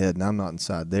inside my head, and I'm not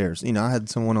inside theirs. I had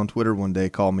someone on Twitter one day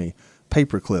call me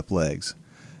paperclip legs.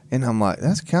 And I'm like,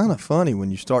 that's kind of funny when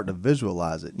you start to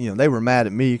visualize it. They were mad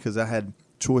at me because I had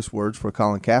choice words for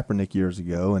Colin Kaepernick years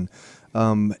ago.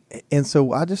 And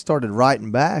so I just started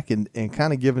writing back and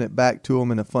kind of giving it back to them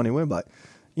in a funny way, like,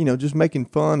 just making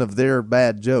fun of their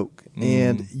bad joke.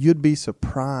 And you'd be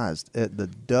surprised at the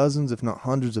dozens, if not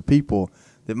hundreds of people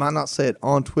that might not say it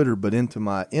on Twitter, but into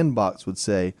my inbox would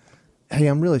say, "Hey,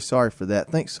 I'm really sorry for that.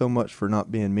 Thanks so much for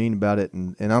not being mean about it.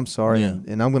 And I'm sorry. Yeah.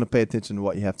 And I'm going to pay attention to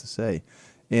what you have to say."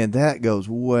 And that goes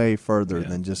way further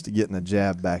than just getting a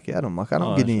jab back at them. Like, I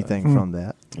don't get anything from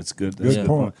that. It's good. That's a good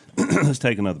point. Let's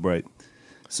take another break.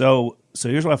 So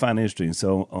here's what I find interesting.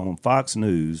 So on Fox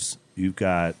News, you've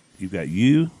got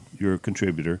you're a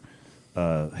contributor,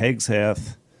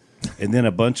 Hegseth, and then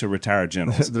a bunch of retired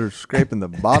generals. They're scraping the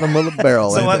bottom of the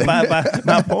barrel. So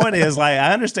my point is, like,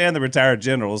 I understand the retired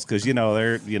generals because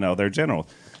they're generals.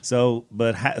 So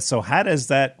how does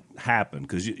that happen?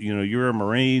 Because you're a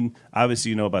Marine. Obviously,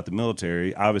 you know about the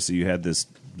military. Obviously, you had this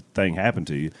thing happen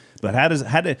to you. But how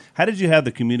did you have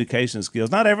the communication skills?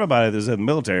 Not everybody that's in the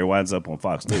military winds up on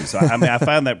Fox News. So I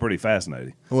find that pretty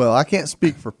fascinating. Well, I can't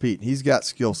speak for Pete. He's got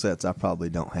skill sets I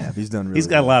probably don't have. He's done really. He's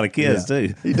got well. a lot of kids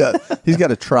too. He does. He's got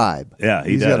a tribe. Yeah,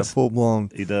 he's does. got a full blown.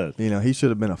 He does. He should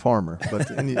have been a farmer, but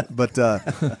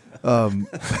I'm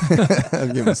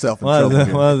getting myself in trouble.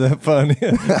 Why is that funny?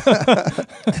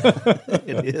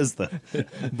 It is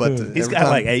But he's got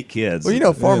like 8 kids.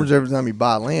 Well, farmers, every time you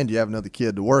buy land, you have another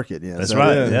kid to work it. That's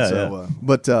right. Yeah.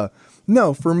 But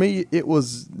no, for me, it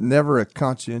was never a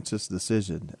conscientious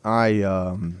decision.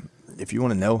 If you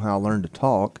want to know how I learned to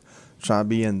talk, try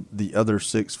being the other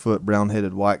 6-foot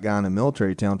brown-headed white guy in a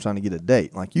military town trying to get a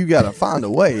date. Like, you got to find a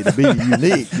way to be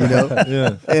unique,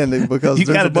 Yeah. And because you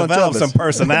got to develop some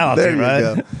personality, there right?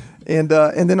 You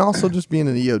go. And then also just being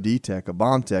an EOD tech, a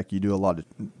bomb tech, you do a lot of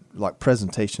like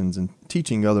presentations and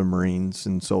teaching other Marines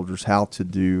and soldiers how to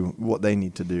do what they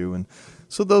need to do. And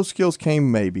so those skills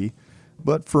came maybe.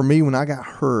 But for me, when I got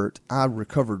hurt, I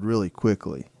recovered really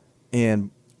quickly.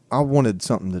 And I wanted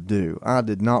something to do. I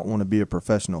did not want to be a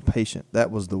professional patient.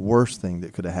 That was the worst thing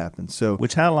that could have happened. So,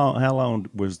 how long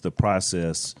was the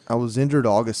process? I was injured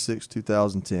August 6,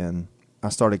 2010. I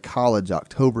started college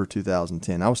October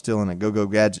 2010. I was still in a go-go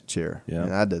gadget chair. Yeah.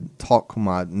 And I had to talk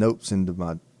my notes into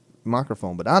my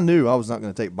microphone. But I knew I was not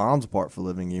going to take bombs apart for a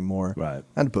living anymore. Right.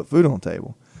 I had to put food on the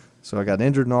table. So I got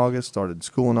injured in August, started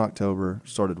school in October,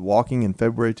 started walking in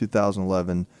February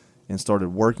 2011, and started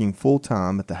working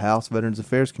full-time at the House Veterans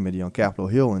Affairs Committee on Capitol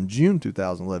Hill in June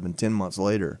 2011, 10 months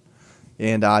later.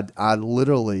 And I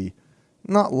literally,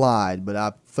 not lied, but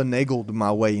I finagled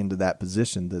my way into that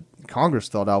position that Congress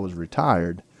thought I was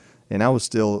retired, and I was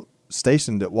still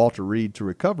stationed at Walter Reed to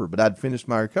recover, but I'd finished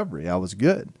my recovery. I was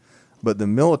good. But the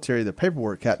military, the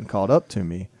paperwork hadn't caught up to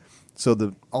me.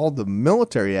 so all the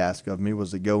military ask of me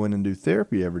was to go in and do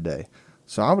therapy every day.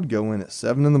 So I would go in at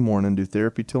 7 in the morning, do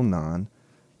therapy till 9,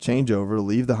 change over,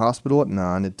 leave the hospital at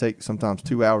 9. It'd take sometimes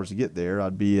 2 hours to get there.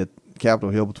 I'd be at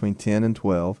Capitol Hill between 10 and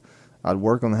 12. I'd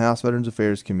work on the House Veterans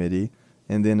Affairs Committee,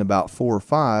 and then about 4 or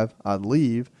 5, I'd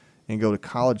leave and go to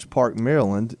College Park,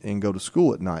 Maryland, and go to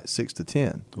school at night, 6 to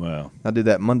 10. Wow. I did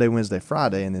that Monday, Wednesday,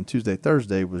 Friday, and then Tuesday,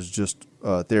 Thursday was just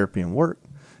therapy and work.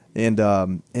 And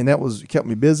that kept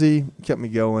me busy, kept me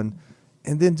going.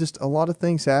 And then just a lot of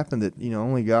things happened that,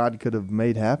 only God could have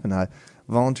made happen. I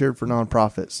volunteered for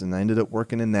nonprofits, and I ended up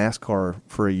working in NASCAR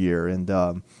for a year. And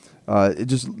it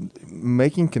just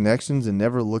making connections and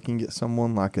never looking at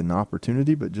someone like an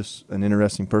opportunity, but just an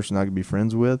interesting person I could be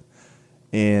friends with.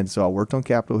 And so I worked on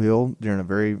Capitol Hill during a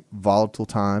very volatile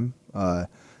time.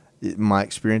 My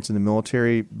experience in the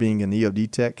military, being an EOD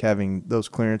tech, having those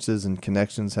clearances and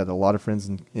connections, had a lot of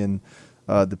friends in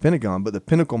the Pentagon. But the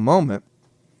pinnacle moment,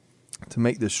 to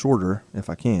make this shorter, if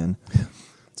I can.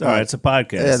 It's all right. It's a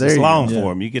podcast. Yeah, it's long go.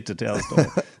 form. You get to tell a story.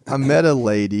 I met a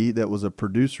lady that was a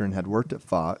producer and had worked at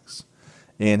Fox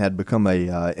and had become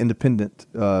a independent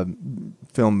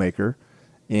filmmaker.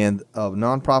 And a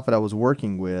nonprofit I was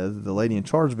working with, the lady in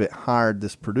charge of it hired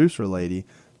this producer lady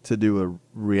to do a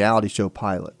reality show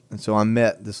pilot. And so I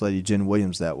met this lady, Jen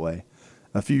Williams, that way.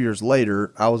 A few years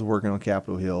later, I was working on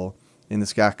Capitol Hill, and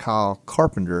this guy, Kyle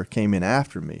Carpenter, came in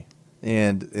after me.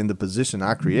 And in the position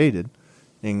I created,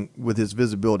 and with his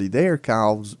visibility there,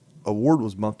 Kyle's award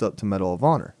was bumped up to Medal of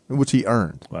Honor, which he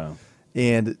earned. Wow.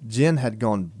 And Jen had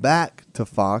gone back to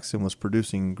Fox and was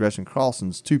producing Gretchen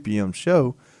Carlson's 2 p.m.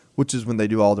 show, which is when they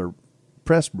do all their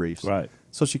press briefs. Right.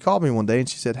 So she called me one day and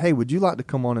she said, "Hey, would you like to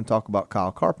come on and talk about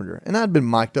Kyle Carpenter?" And I'd been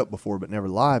mic'd up before, but never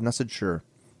live. And I said, "Sure.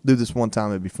 Do this one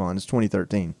time. It'd be fun." It's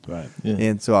 2013. Right. Yeah.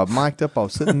 And so I mic'd up. I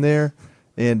was sitting there,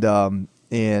 and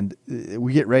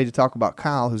we get ready to talk about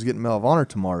Kyle, who's getting Medal of Honor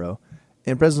tomorrow.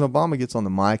 And President Obama gets on the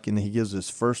mic, and he gives his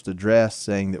first address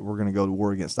saying that we're going to go to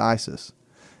war against ISIS.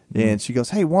 Mm-hmm. And she goes,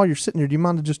 "Hey, while you're sitting here, do you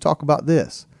mind to just talk about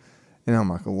this?" And I'm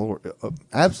like, "Oh, Lord,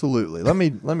 absolutely. Let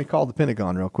me call the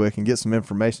Pentagon real quick and get some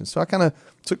information." So I kind of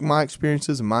took my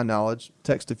experiences and my knowledge,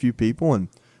 texted a few people, and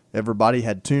everybody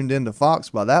had tuned into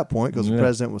Fox by that point because the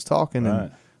president was talking. Right.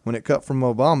 And when it cut from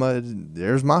Obama,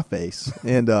 there's my face.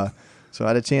 And so I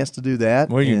had a chance to do that.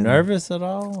 Were you nervous at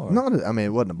all? Or? Not, I mean, it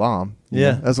wasn't a bomb.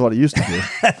 Yeah. That's what it used to be.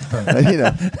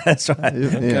 That's right.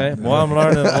 Okay. Well, I'm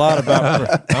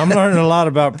learning a lot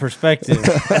about perspective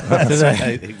today.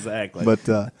 Right, exactly.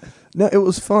 But no, it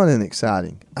was fun and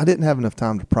exciting. I didn't have enough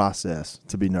time to process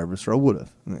to be nervous, or I would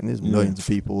have. I mean, there's millions of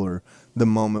people, or the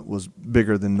moment was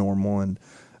bigger than normal. And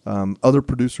other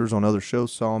producers on other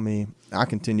shows saw me. I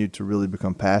continued to really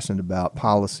become passionate about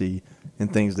policy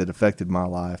and things that affected my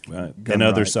life. Right. Gun And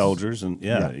other rights. soldiers. And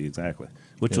exactly.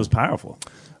 Which was powerful.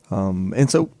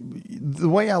 And so the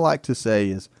way I like to say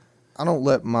is I don't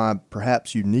let my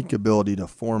perhaps unique ability to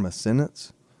form a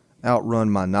sentence outrun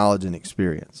my knowledge and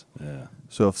experience. Yeah.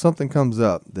 So if something comes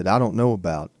up that I don't know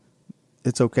about,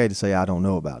 it's okay to say I don't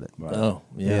know about it. Right. Oh,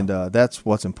 yeah. And that's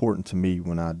what's important to me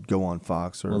when I go on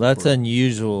Fox. Well, that's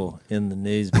unusual in the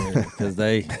news media because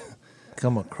they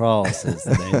come across as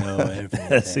they know everything.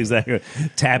 That's exactly.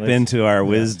 Tap into our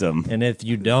wisdom. And if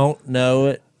you don't know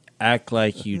it, act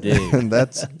like you do. And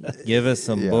that's Give us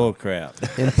some bull crap.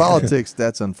 in politics.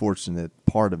 That's unfortunate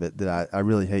part of it that I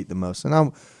really hate the most.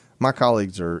 And my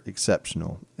colleagues are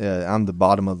exceptional. I'm the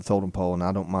bottom of the totem pole, and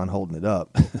I don't mind holding it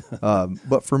up.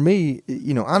 But for me,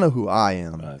 I know who I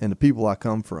am and the people I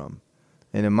come from.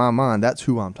 And in my mind, that's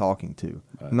who I'm talking to,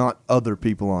 not other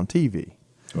people on TV.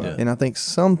 Right. And I think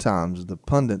sometimes the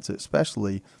pundits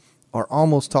especially are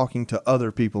almost talking to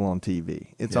other people on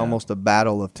TV. It's almost a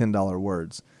battle of $10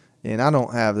 words. And I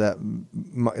don't have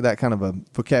that kind of a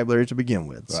vocabulary to begin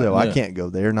with. Right. So I can't go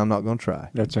there, and I'm not going to try.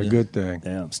 That's a good thing.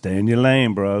 Yeah, stay in your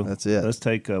lane, bro. That's it. Let's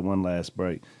take one last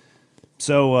break.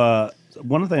 So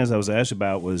one of the things I was asked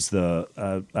about was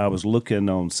I was looking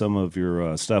on some of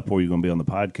your stuff where you're going to be on the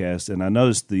podcast, and I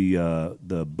noticed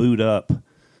the boot up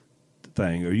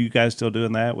thing. Are you guys still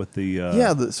doing that with the?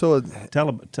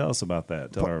 Tell us about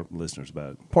that. Tell our listeners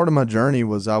about it. Part of my journey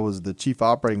was I was the chief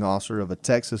operating officer of a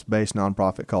Texas-based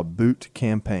nonprofit called Boot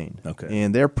Campaign. Okay.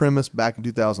 And their premise back in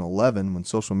 2011, when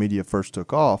social media first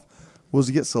took off, was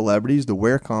to get celebrities to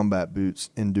wear combat boots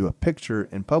and do a picture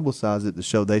and publicize it to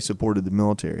show they supported the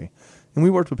military. And we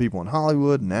worked with people in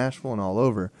Hollywood, Nashville, and all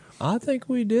over. I think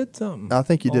we did something. I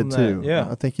think you did too. Yeah.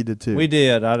 I think you did too. We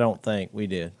did. I don't think we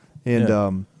did.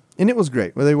 And and it was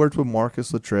great. Well, they worked with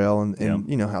Marcus Luttrell, and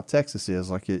you know how Texas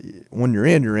is. Like when you're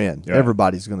in, you're in. Right.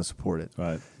 Everybody's going to support it.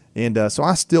 Right. And so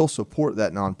I still support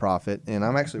that nonprofit, and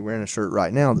I'm actually wearing a shirt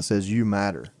right now that says "You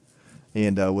Matter."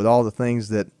 And with all the things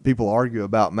that people argue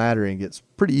about mattering, it's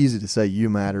pretty easy to say "You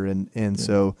matter," and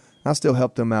so I still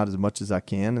help them out as much as I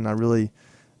can, and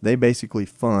they basically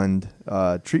fund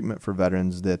treatment for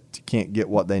veterans that can't get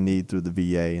what they need through the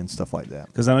VA and stuff like that.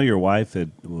 Because I know your wife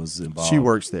was involved. She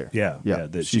works there. Yeah.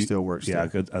 She still works there.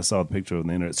 Yeah, I saw a picture on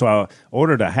the internet. So I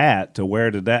ordered a hat to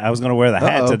wear today. I was going to wear the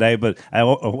hat today, but I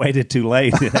waited too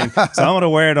late. So I'm going to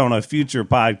wear it on a future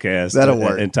podcast. That'll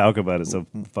work. And talk about it so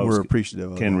folks We're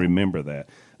appreciative of can that. remember that.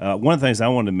 One of the things I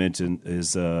wanted to mention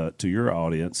is to your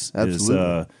audience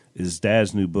is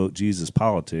Dad's new book, Jesus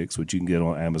Politics, which you can get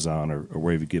on Amazon or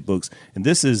wherever you get books. And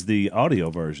this is the audio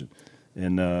version,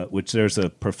 and which there's a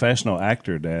professional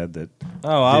actor, Dad, that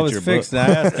I was fixing to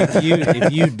ask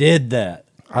if you did that.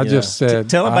 I just said,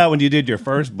 tell about when you did your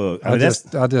first book. I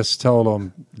just told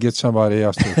them, get somebody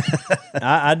else to.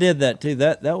 I did that too.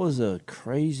 That was a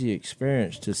crazy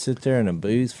experience to sit there in a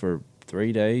booth for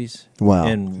 3 days. Wow.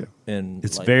 And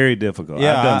it's very difficult.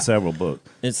 Yeah, I've done several books.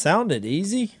 It sounded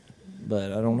easy,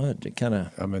 but I don't know. It kind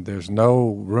of. I mean, there's no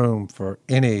room for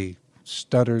any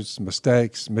stutters,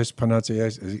 mistakes,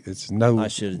 mispronunciation. It's no. I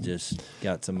should have just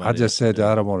got somebody. I just said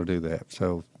I don't want to do that.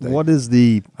 So What is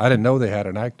the? I didn't know they had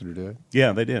an actor to do it.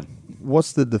 Yeah, they did.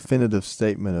 What's the definitive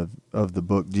statement of the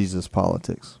book Jesus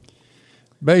Politics?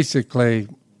 Basically,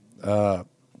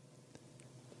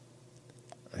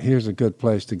 here's a good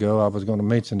place to go. I was going to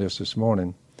mention this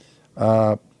morning.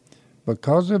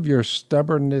 Because of your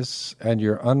stubbornness and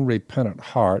your unrepentant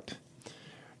heart,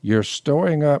 you're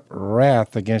storing up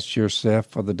wrath against yourself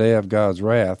for the day of God's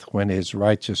wrath when his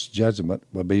righteous judgment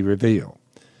will be revealed.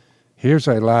 Here's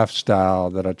a lifestyle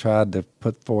that I tried to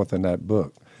put forth in that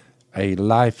book. A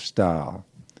lifestyle.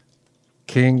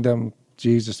 Kingdom,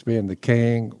 Jesus being the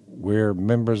king, we're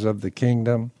members of the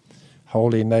kingdom,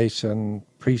 holy nation,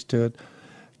 priesthood.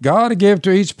 God to give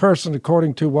to each person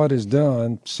according to what is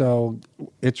done, so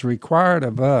it's required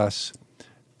of us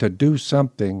to do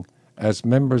something as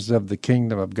members of the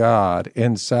kingdom of God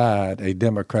inside a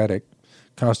democratic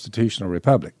constitutional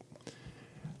republic.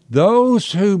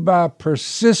 Those who by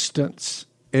persistence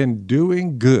in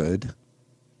doing good,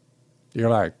 you're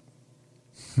like,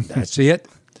 that's it.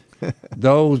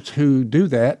 Those who do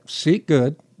that, seek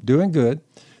good, doing good,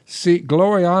 seek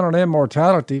glory, honor, and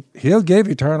immortality, he'll give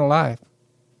eternal life.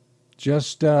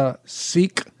 Just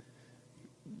seek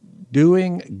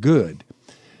doing good.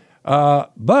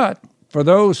 But for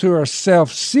those who are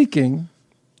self-seeking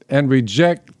and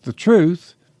reject the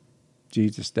truth,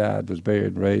 Jesus died, was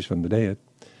buried, and raised from the dead,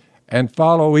 and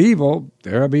follow evil,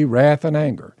 there will be wrath and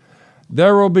anger.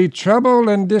 There will be trouble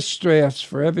and distress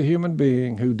for every human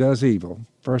being who does evil,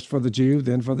 first for the Jew,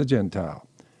 then for the Gentile.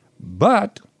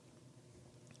 But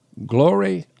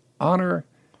glory, honor,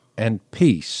 and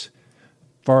peace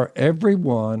for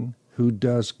everyone who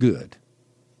does good.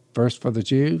 First for the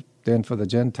Jew, then for the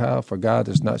Gentile, for God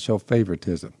does not show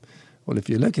favoritism. Well, if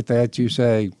you look at that, you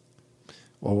say,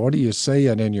 well, what are you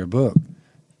saying in your book?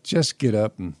 Just get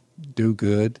up and do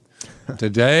good.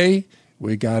 Today,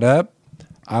 we got up.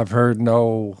 I've heard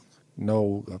no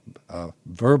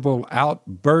verbal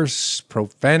outbursts,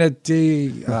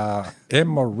 profanity,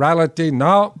 immorality.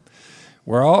 No.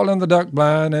 We're all in the duck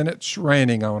blind, and it's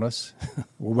raining on us.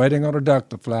 We're waiting on a duck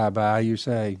to fly by. You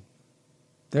say,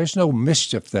 there's no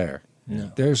mischief there.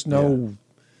 No. There's no...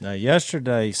 Now,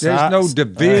 yesterday... There's no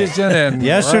division and...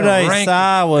 Yesterday, Si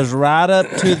was right up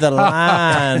to the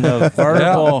line of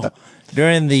verbal...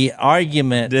 During the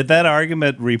argument. Did that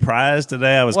argument reprise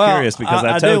today? I was curious because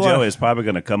I told Joey it's probably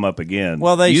going to come up again.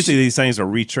 Well, usually these things are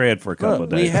retread for a couple of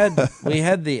days. We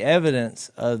had the evidence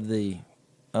of the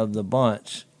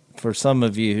bunch. For some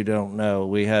of you who don't know,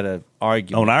 we had an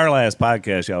argument. On our last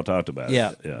podcast, y'all talked about it.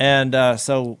 Yeah. And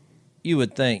so you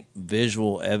would think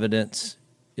visual evidence.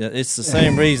 It's the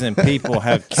same reason people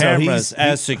have cameras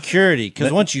as security,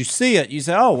 because once you see it, you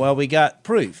say, oh, well, we got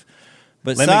proof.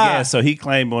 But let me guess. So he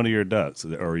claimed one of your ducks,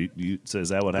 or so is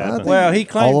that what happened? Well, he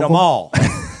claimed them all.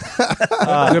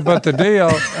 But the deal,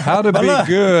 how to be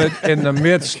good in the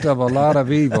midst of a lot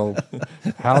of evil,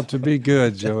 how to be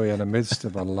good, Joey, in the midst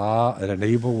of an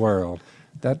evil world.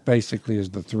 That basically is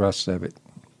the thrust of it.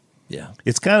 Yeah.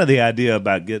 It's kind of the idea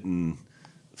about getting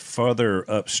further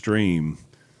upstream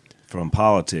from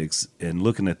politics and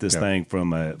looking at this thing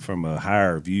from a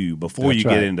higher view before you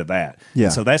get into that. Yeah.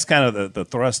 So that's kind of the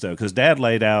thrust of it, because Dad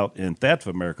laid out in Theft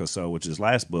of America So, which is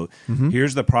last book,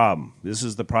 here's the problem. This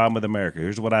is the problem with America.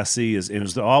 Here's what I see is, it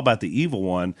was all about the evil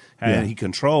one, and he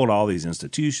controlled all these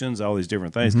institutions, all these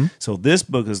different things. So this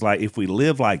book is like, if we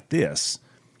live like this,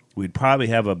 we'd probably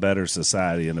have a better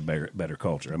society and a better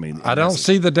culture. I mean, I don't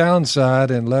see the downside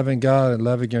in loving God and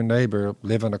loving your neighbor,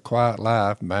 living a quiet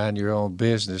life, mind your own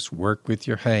business, work with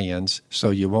your hands so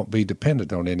you won't be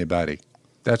dependent on anybody.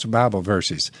 That's Bible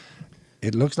verses.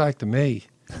 It looks like to me,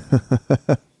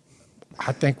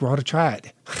 I think we ought to try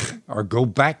it or go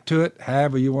back to it,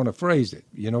 however you want to phrase it.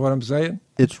 You know what I'm saying?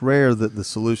 It's rare that the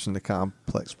solution to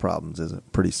complex problems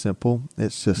isn't pretty simple.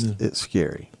 It's just it's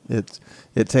scary. It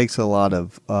takes a lot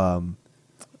of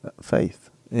faith,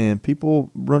 and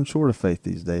people run short of faith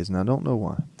these days, and I don't know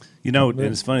why. You know, and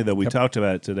it's funny that we talked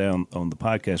about it today on the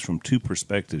podcast from two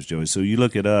perspectives, Joey. So you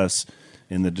look at us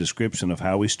in the description of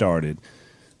how we started.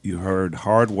 You heard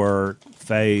hard work,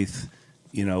 faith.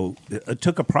 You know, it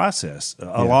took a process,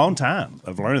 a long time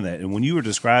of learning that. And when you were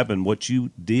describing what you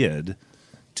did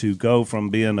to go from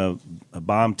being a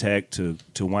bomb tech to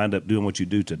wind up doing what you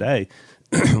do today,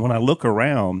 when I look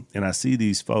around and I see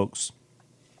these folks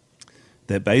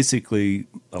that basically,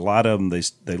 a lot of them,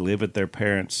 they live at their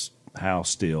parents' house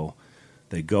still.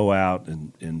 They go out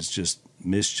and it's just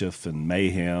mischief and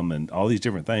mayhem and all these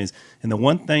different things. And the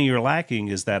one thing you're lacking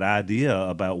is that idea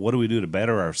about what do we do to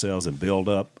better ourselves and build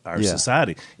up our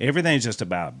society. Everything's just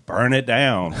about burn it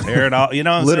down, tear it all. You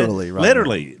know what I'm literally, saying?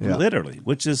 Right? Literally,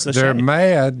 which is a They're shame.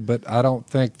 mad, but I don't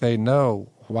think they know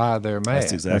why they're mad.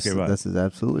 That's exactly right. That's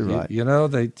absolutely right. You know,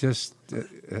 they just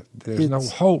there's no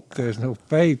hope, there's no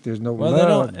faith, there's no Well,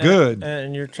 love. Good.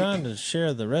 And you're trying to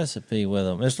share the recipe with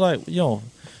them. It's like,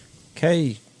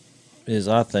 Kay is,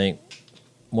 I think,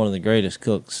 one of the greatest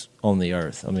cooks on the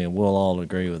earth. I mean, we'll all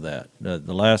agree with that. The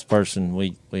last person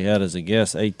we had as a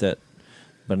guest ate that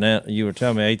banana. You were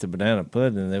telling me ate the banana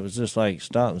pudding, and it was just like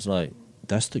stop. It's like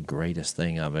that's the greatest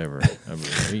thing I've ever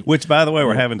eaten. Which, by the way,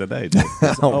 we're having today. Too.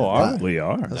 Are we? We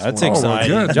are. That's well, exciting.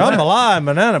 good. Jambalaya and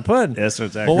banana pudding. Yes,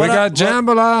 exactly. Well, We got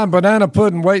jambalaya and banana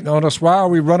pudding waiting on us. Why are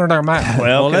we running our mouth?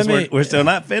 Well, Well, let 'cause me- we're still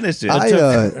not finished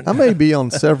yet. I may be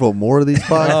on several more of these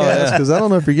podcasts because I don't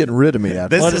know if you're getting rid of me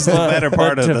after This What- is the what- better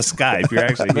part of to- the Skype. You're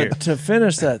actually here. But to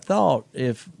finish that thought,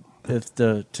 if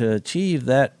to achieve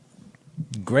that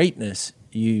greatness,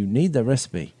 you need the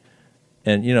recipe,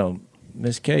 and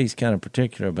Miss Kay's kind of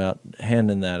particular about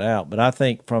handing that out. But I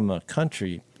think from a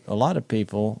country, a lot of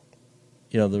people,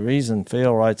 the reason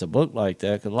Phil writes a book like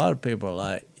that, because a lot of people are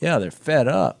like, they're fed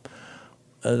up.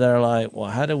 They're like, well,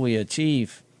 how do we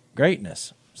achieve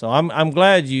greatness? So I'm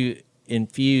glad you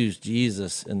infused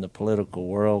Jesus in the political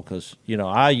world, because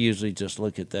I usually just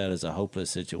look at that as a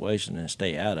hopeless situation and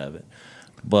stay out of it.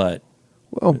 But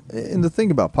Well, and the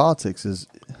thing about politics is,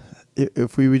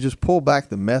 if we would just pull back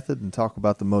the method and talk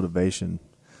about the motivation,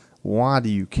 why do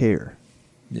you care?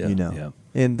 Yeah.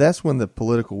 And that's when the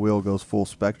political wheel goes full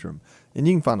spectrum, and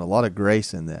you can find a lot of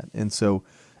grace in that. And so,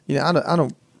 I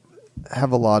don't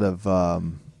have a lot of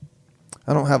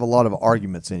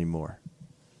arguments anymore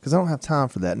because I don't have time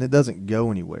for that, and it doesn't go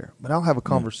anywhere. But I'll have a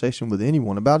conversation with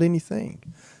anyone about anything,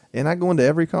 and I go into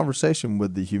every conversation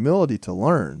with the humility to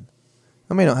learn.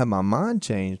 I may not have my mind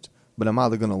changed, but I'm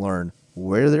either going to learn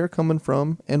where they're coming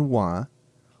from and why,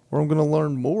 or I'm going to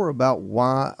learn more about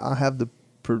why I have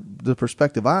the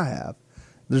perspective I have.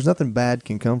 There's nothing bad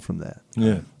can come from that.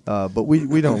 yeah, But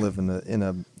we don't live in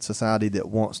a society that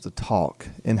wants to talk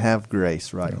and have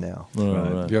grace right now.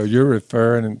 right. You're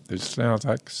referring, and it sounds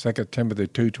like 2 Timothy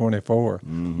 2:24.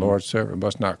 Lord's servant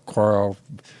must not quarrel,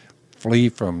 flee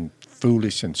from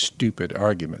foolish and stupid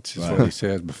arguments, is what he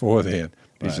says before then.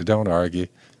 He said, don't argue.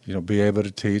 Be able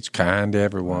to teach, kind to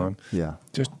everyone. Yeah.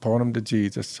 Just point them to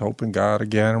Jesus, hoping God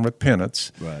again and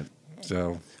repentance. Right.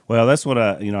 So, Well, that's what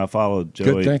I follow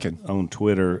Joey thinking. on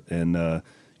Twitter, and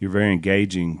you're very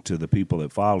engaging to the people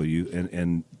that follow you,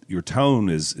 and your tone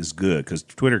is good because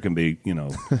Twitter can be,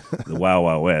 the Wild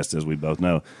Wild West, as we both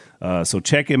know. So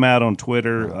check him out on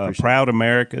Twitter, Proud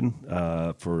American.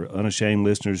 For unashamed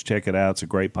listeners, check it out. It's a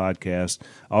great podcast.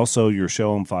 Also, your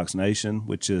show on Fox Nation,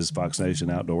 which is Fox Nation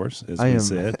Outdoors, as we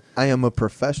said. I am a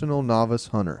professional novice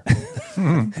hunter.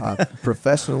 I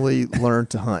professionally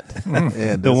learned to hunt.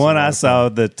 And The one I saw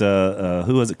that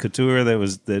who was it? Couture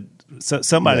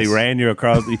somebody Yes. ran you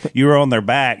across. You were on their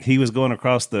back. He was going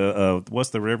across the what's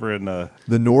the river in the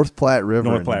North Platte River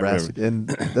North in Platte Nebraska. River. And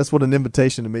that's what an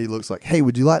invitation to me looks like. Hey,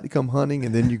 would you like to come hunting?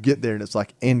 And then you get there and it's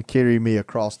like, and carry me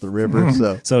across the river.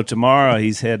 So tomorrow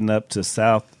he's heading up to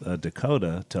South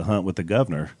Dakota to hunt with the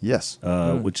governor. Yes.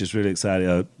 Which is really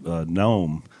exciting.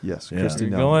 Nome. Yes. Yeah. Christy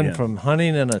You're Nome. going yeah. from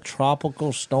hunting in a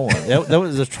tropical storm. That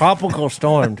was a tropical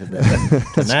storm today.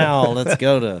 To now, let's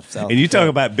go to South And you talk Dakota.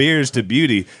 about beers to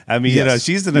beauty. I mean, Yes.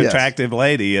 she's an Yes. attractive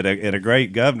lady and a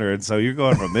great governor, and so you're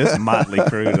going from this motley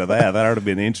crew to that. That ought to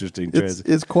be an interesting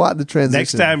transition. It's quite the transition.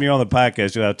 Next time you're on the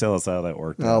podcast, you'll have to tell us how that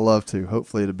worked I'd out. love to.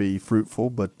 Hopefully it'll be fruitful,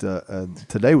 but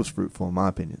today was fruitful in my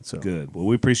opinion. So Good. Well,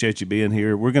 we appreciate you being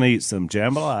here. We're going to eat some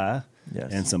jambalaya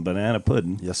and some banana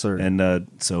pudding. Yes, sir. And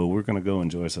so we're going to go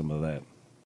enjoy some of that.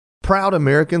 Proud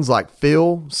Americans like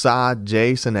Phil, Cy,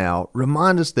 Jace, and Al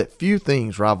remind us that few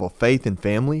things rival faith and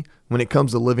family when it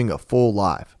comes to living a full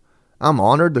life. I'm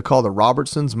honored to call the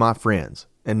Robertsons my friends,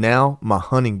 and now my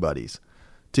hunting buddies.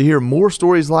 To hear more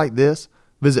stories like this,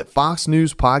 visit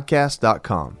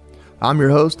foxnewspodcast.com. I'm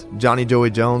your host, Johnny Joey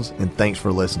Jones, and thanks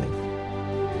for listening.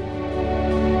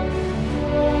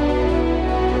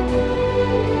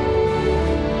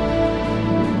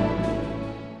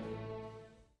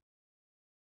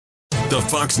 The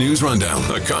Fox News Rundown,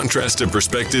 a contrast of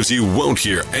perspectives you won't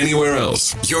hear anywhere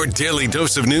else. Your daily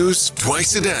dose of news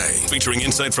twice a day, featuring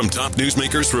insight from top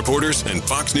newsmakers, reporters, and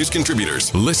Fox News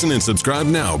contributors. Listen and subscribe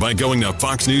now by going to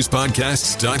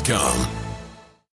foxnewspodcasts.com.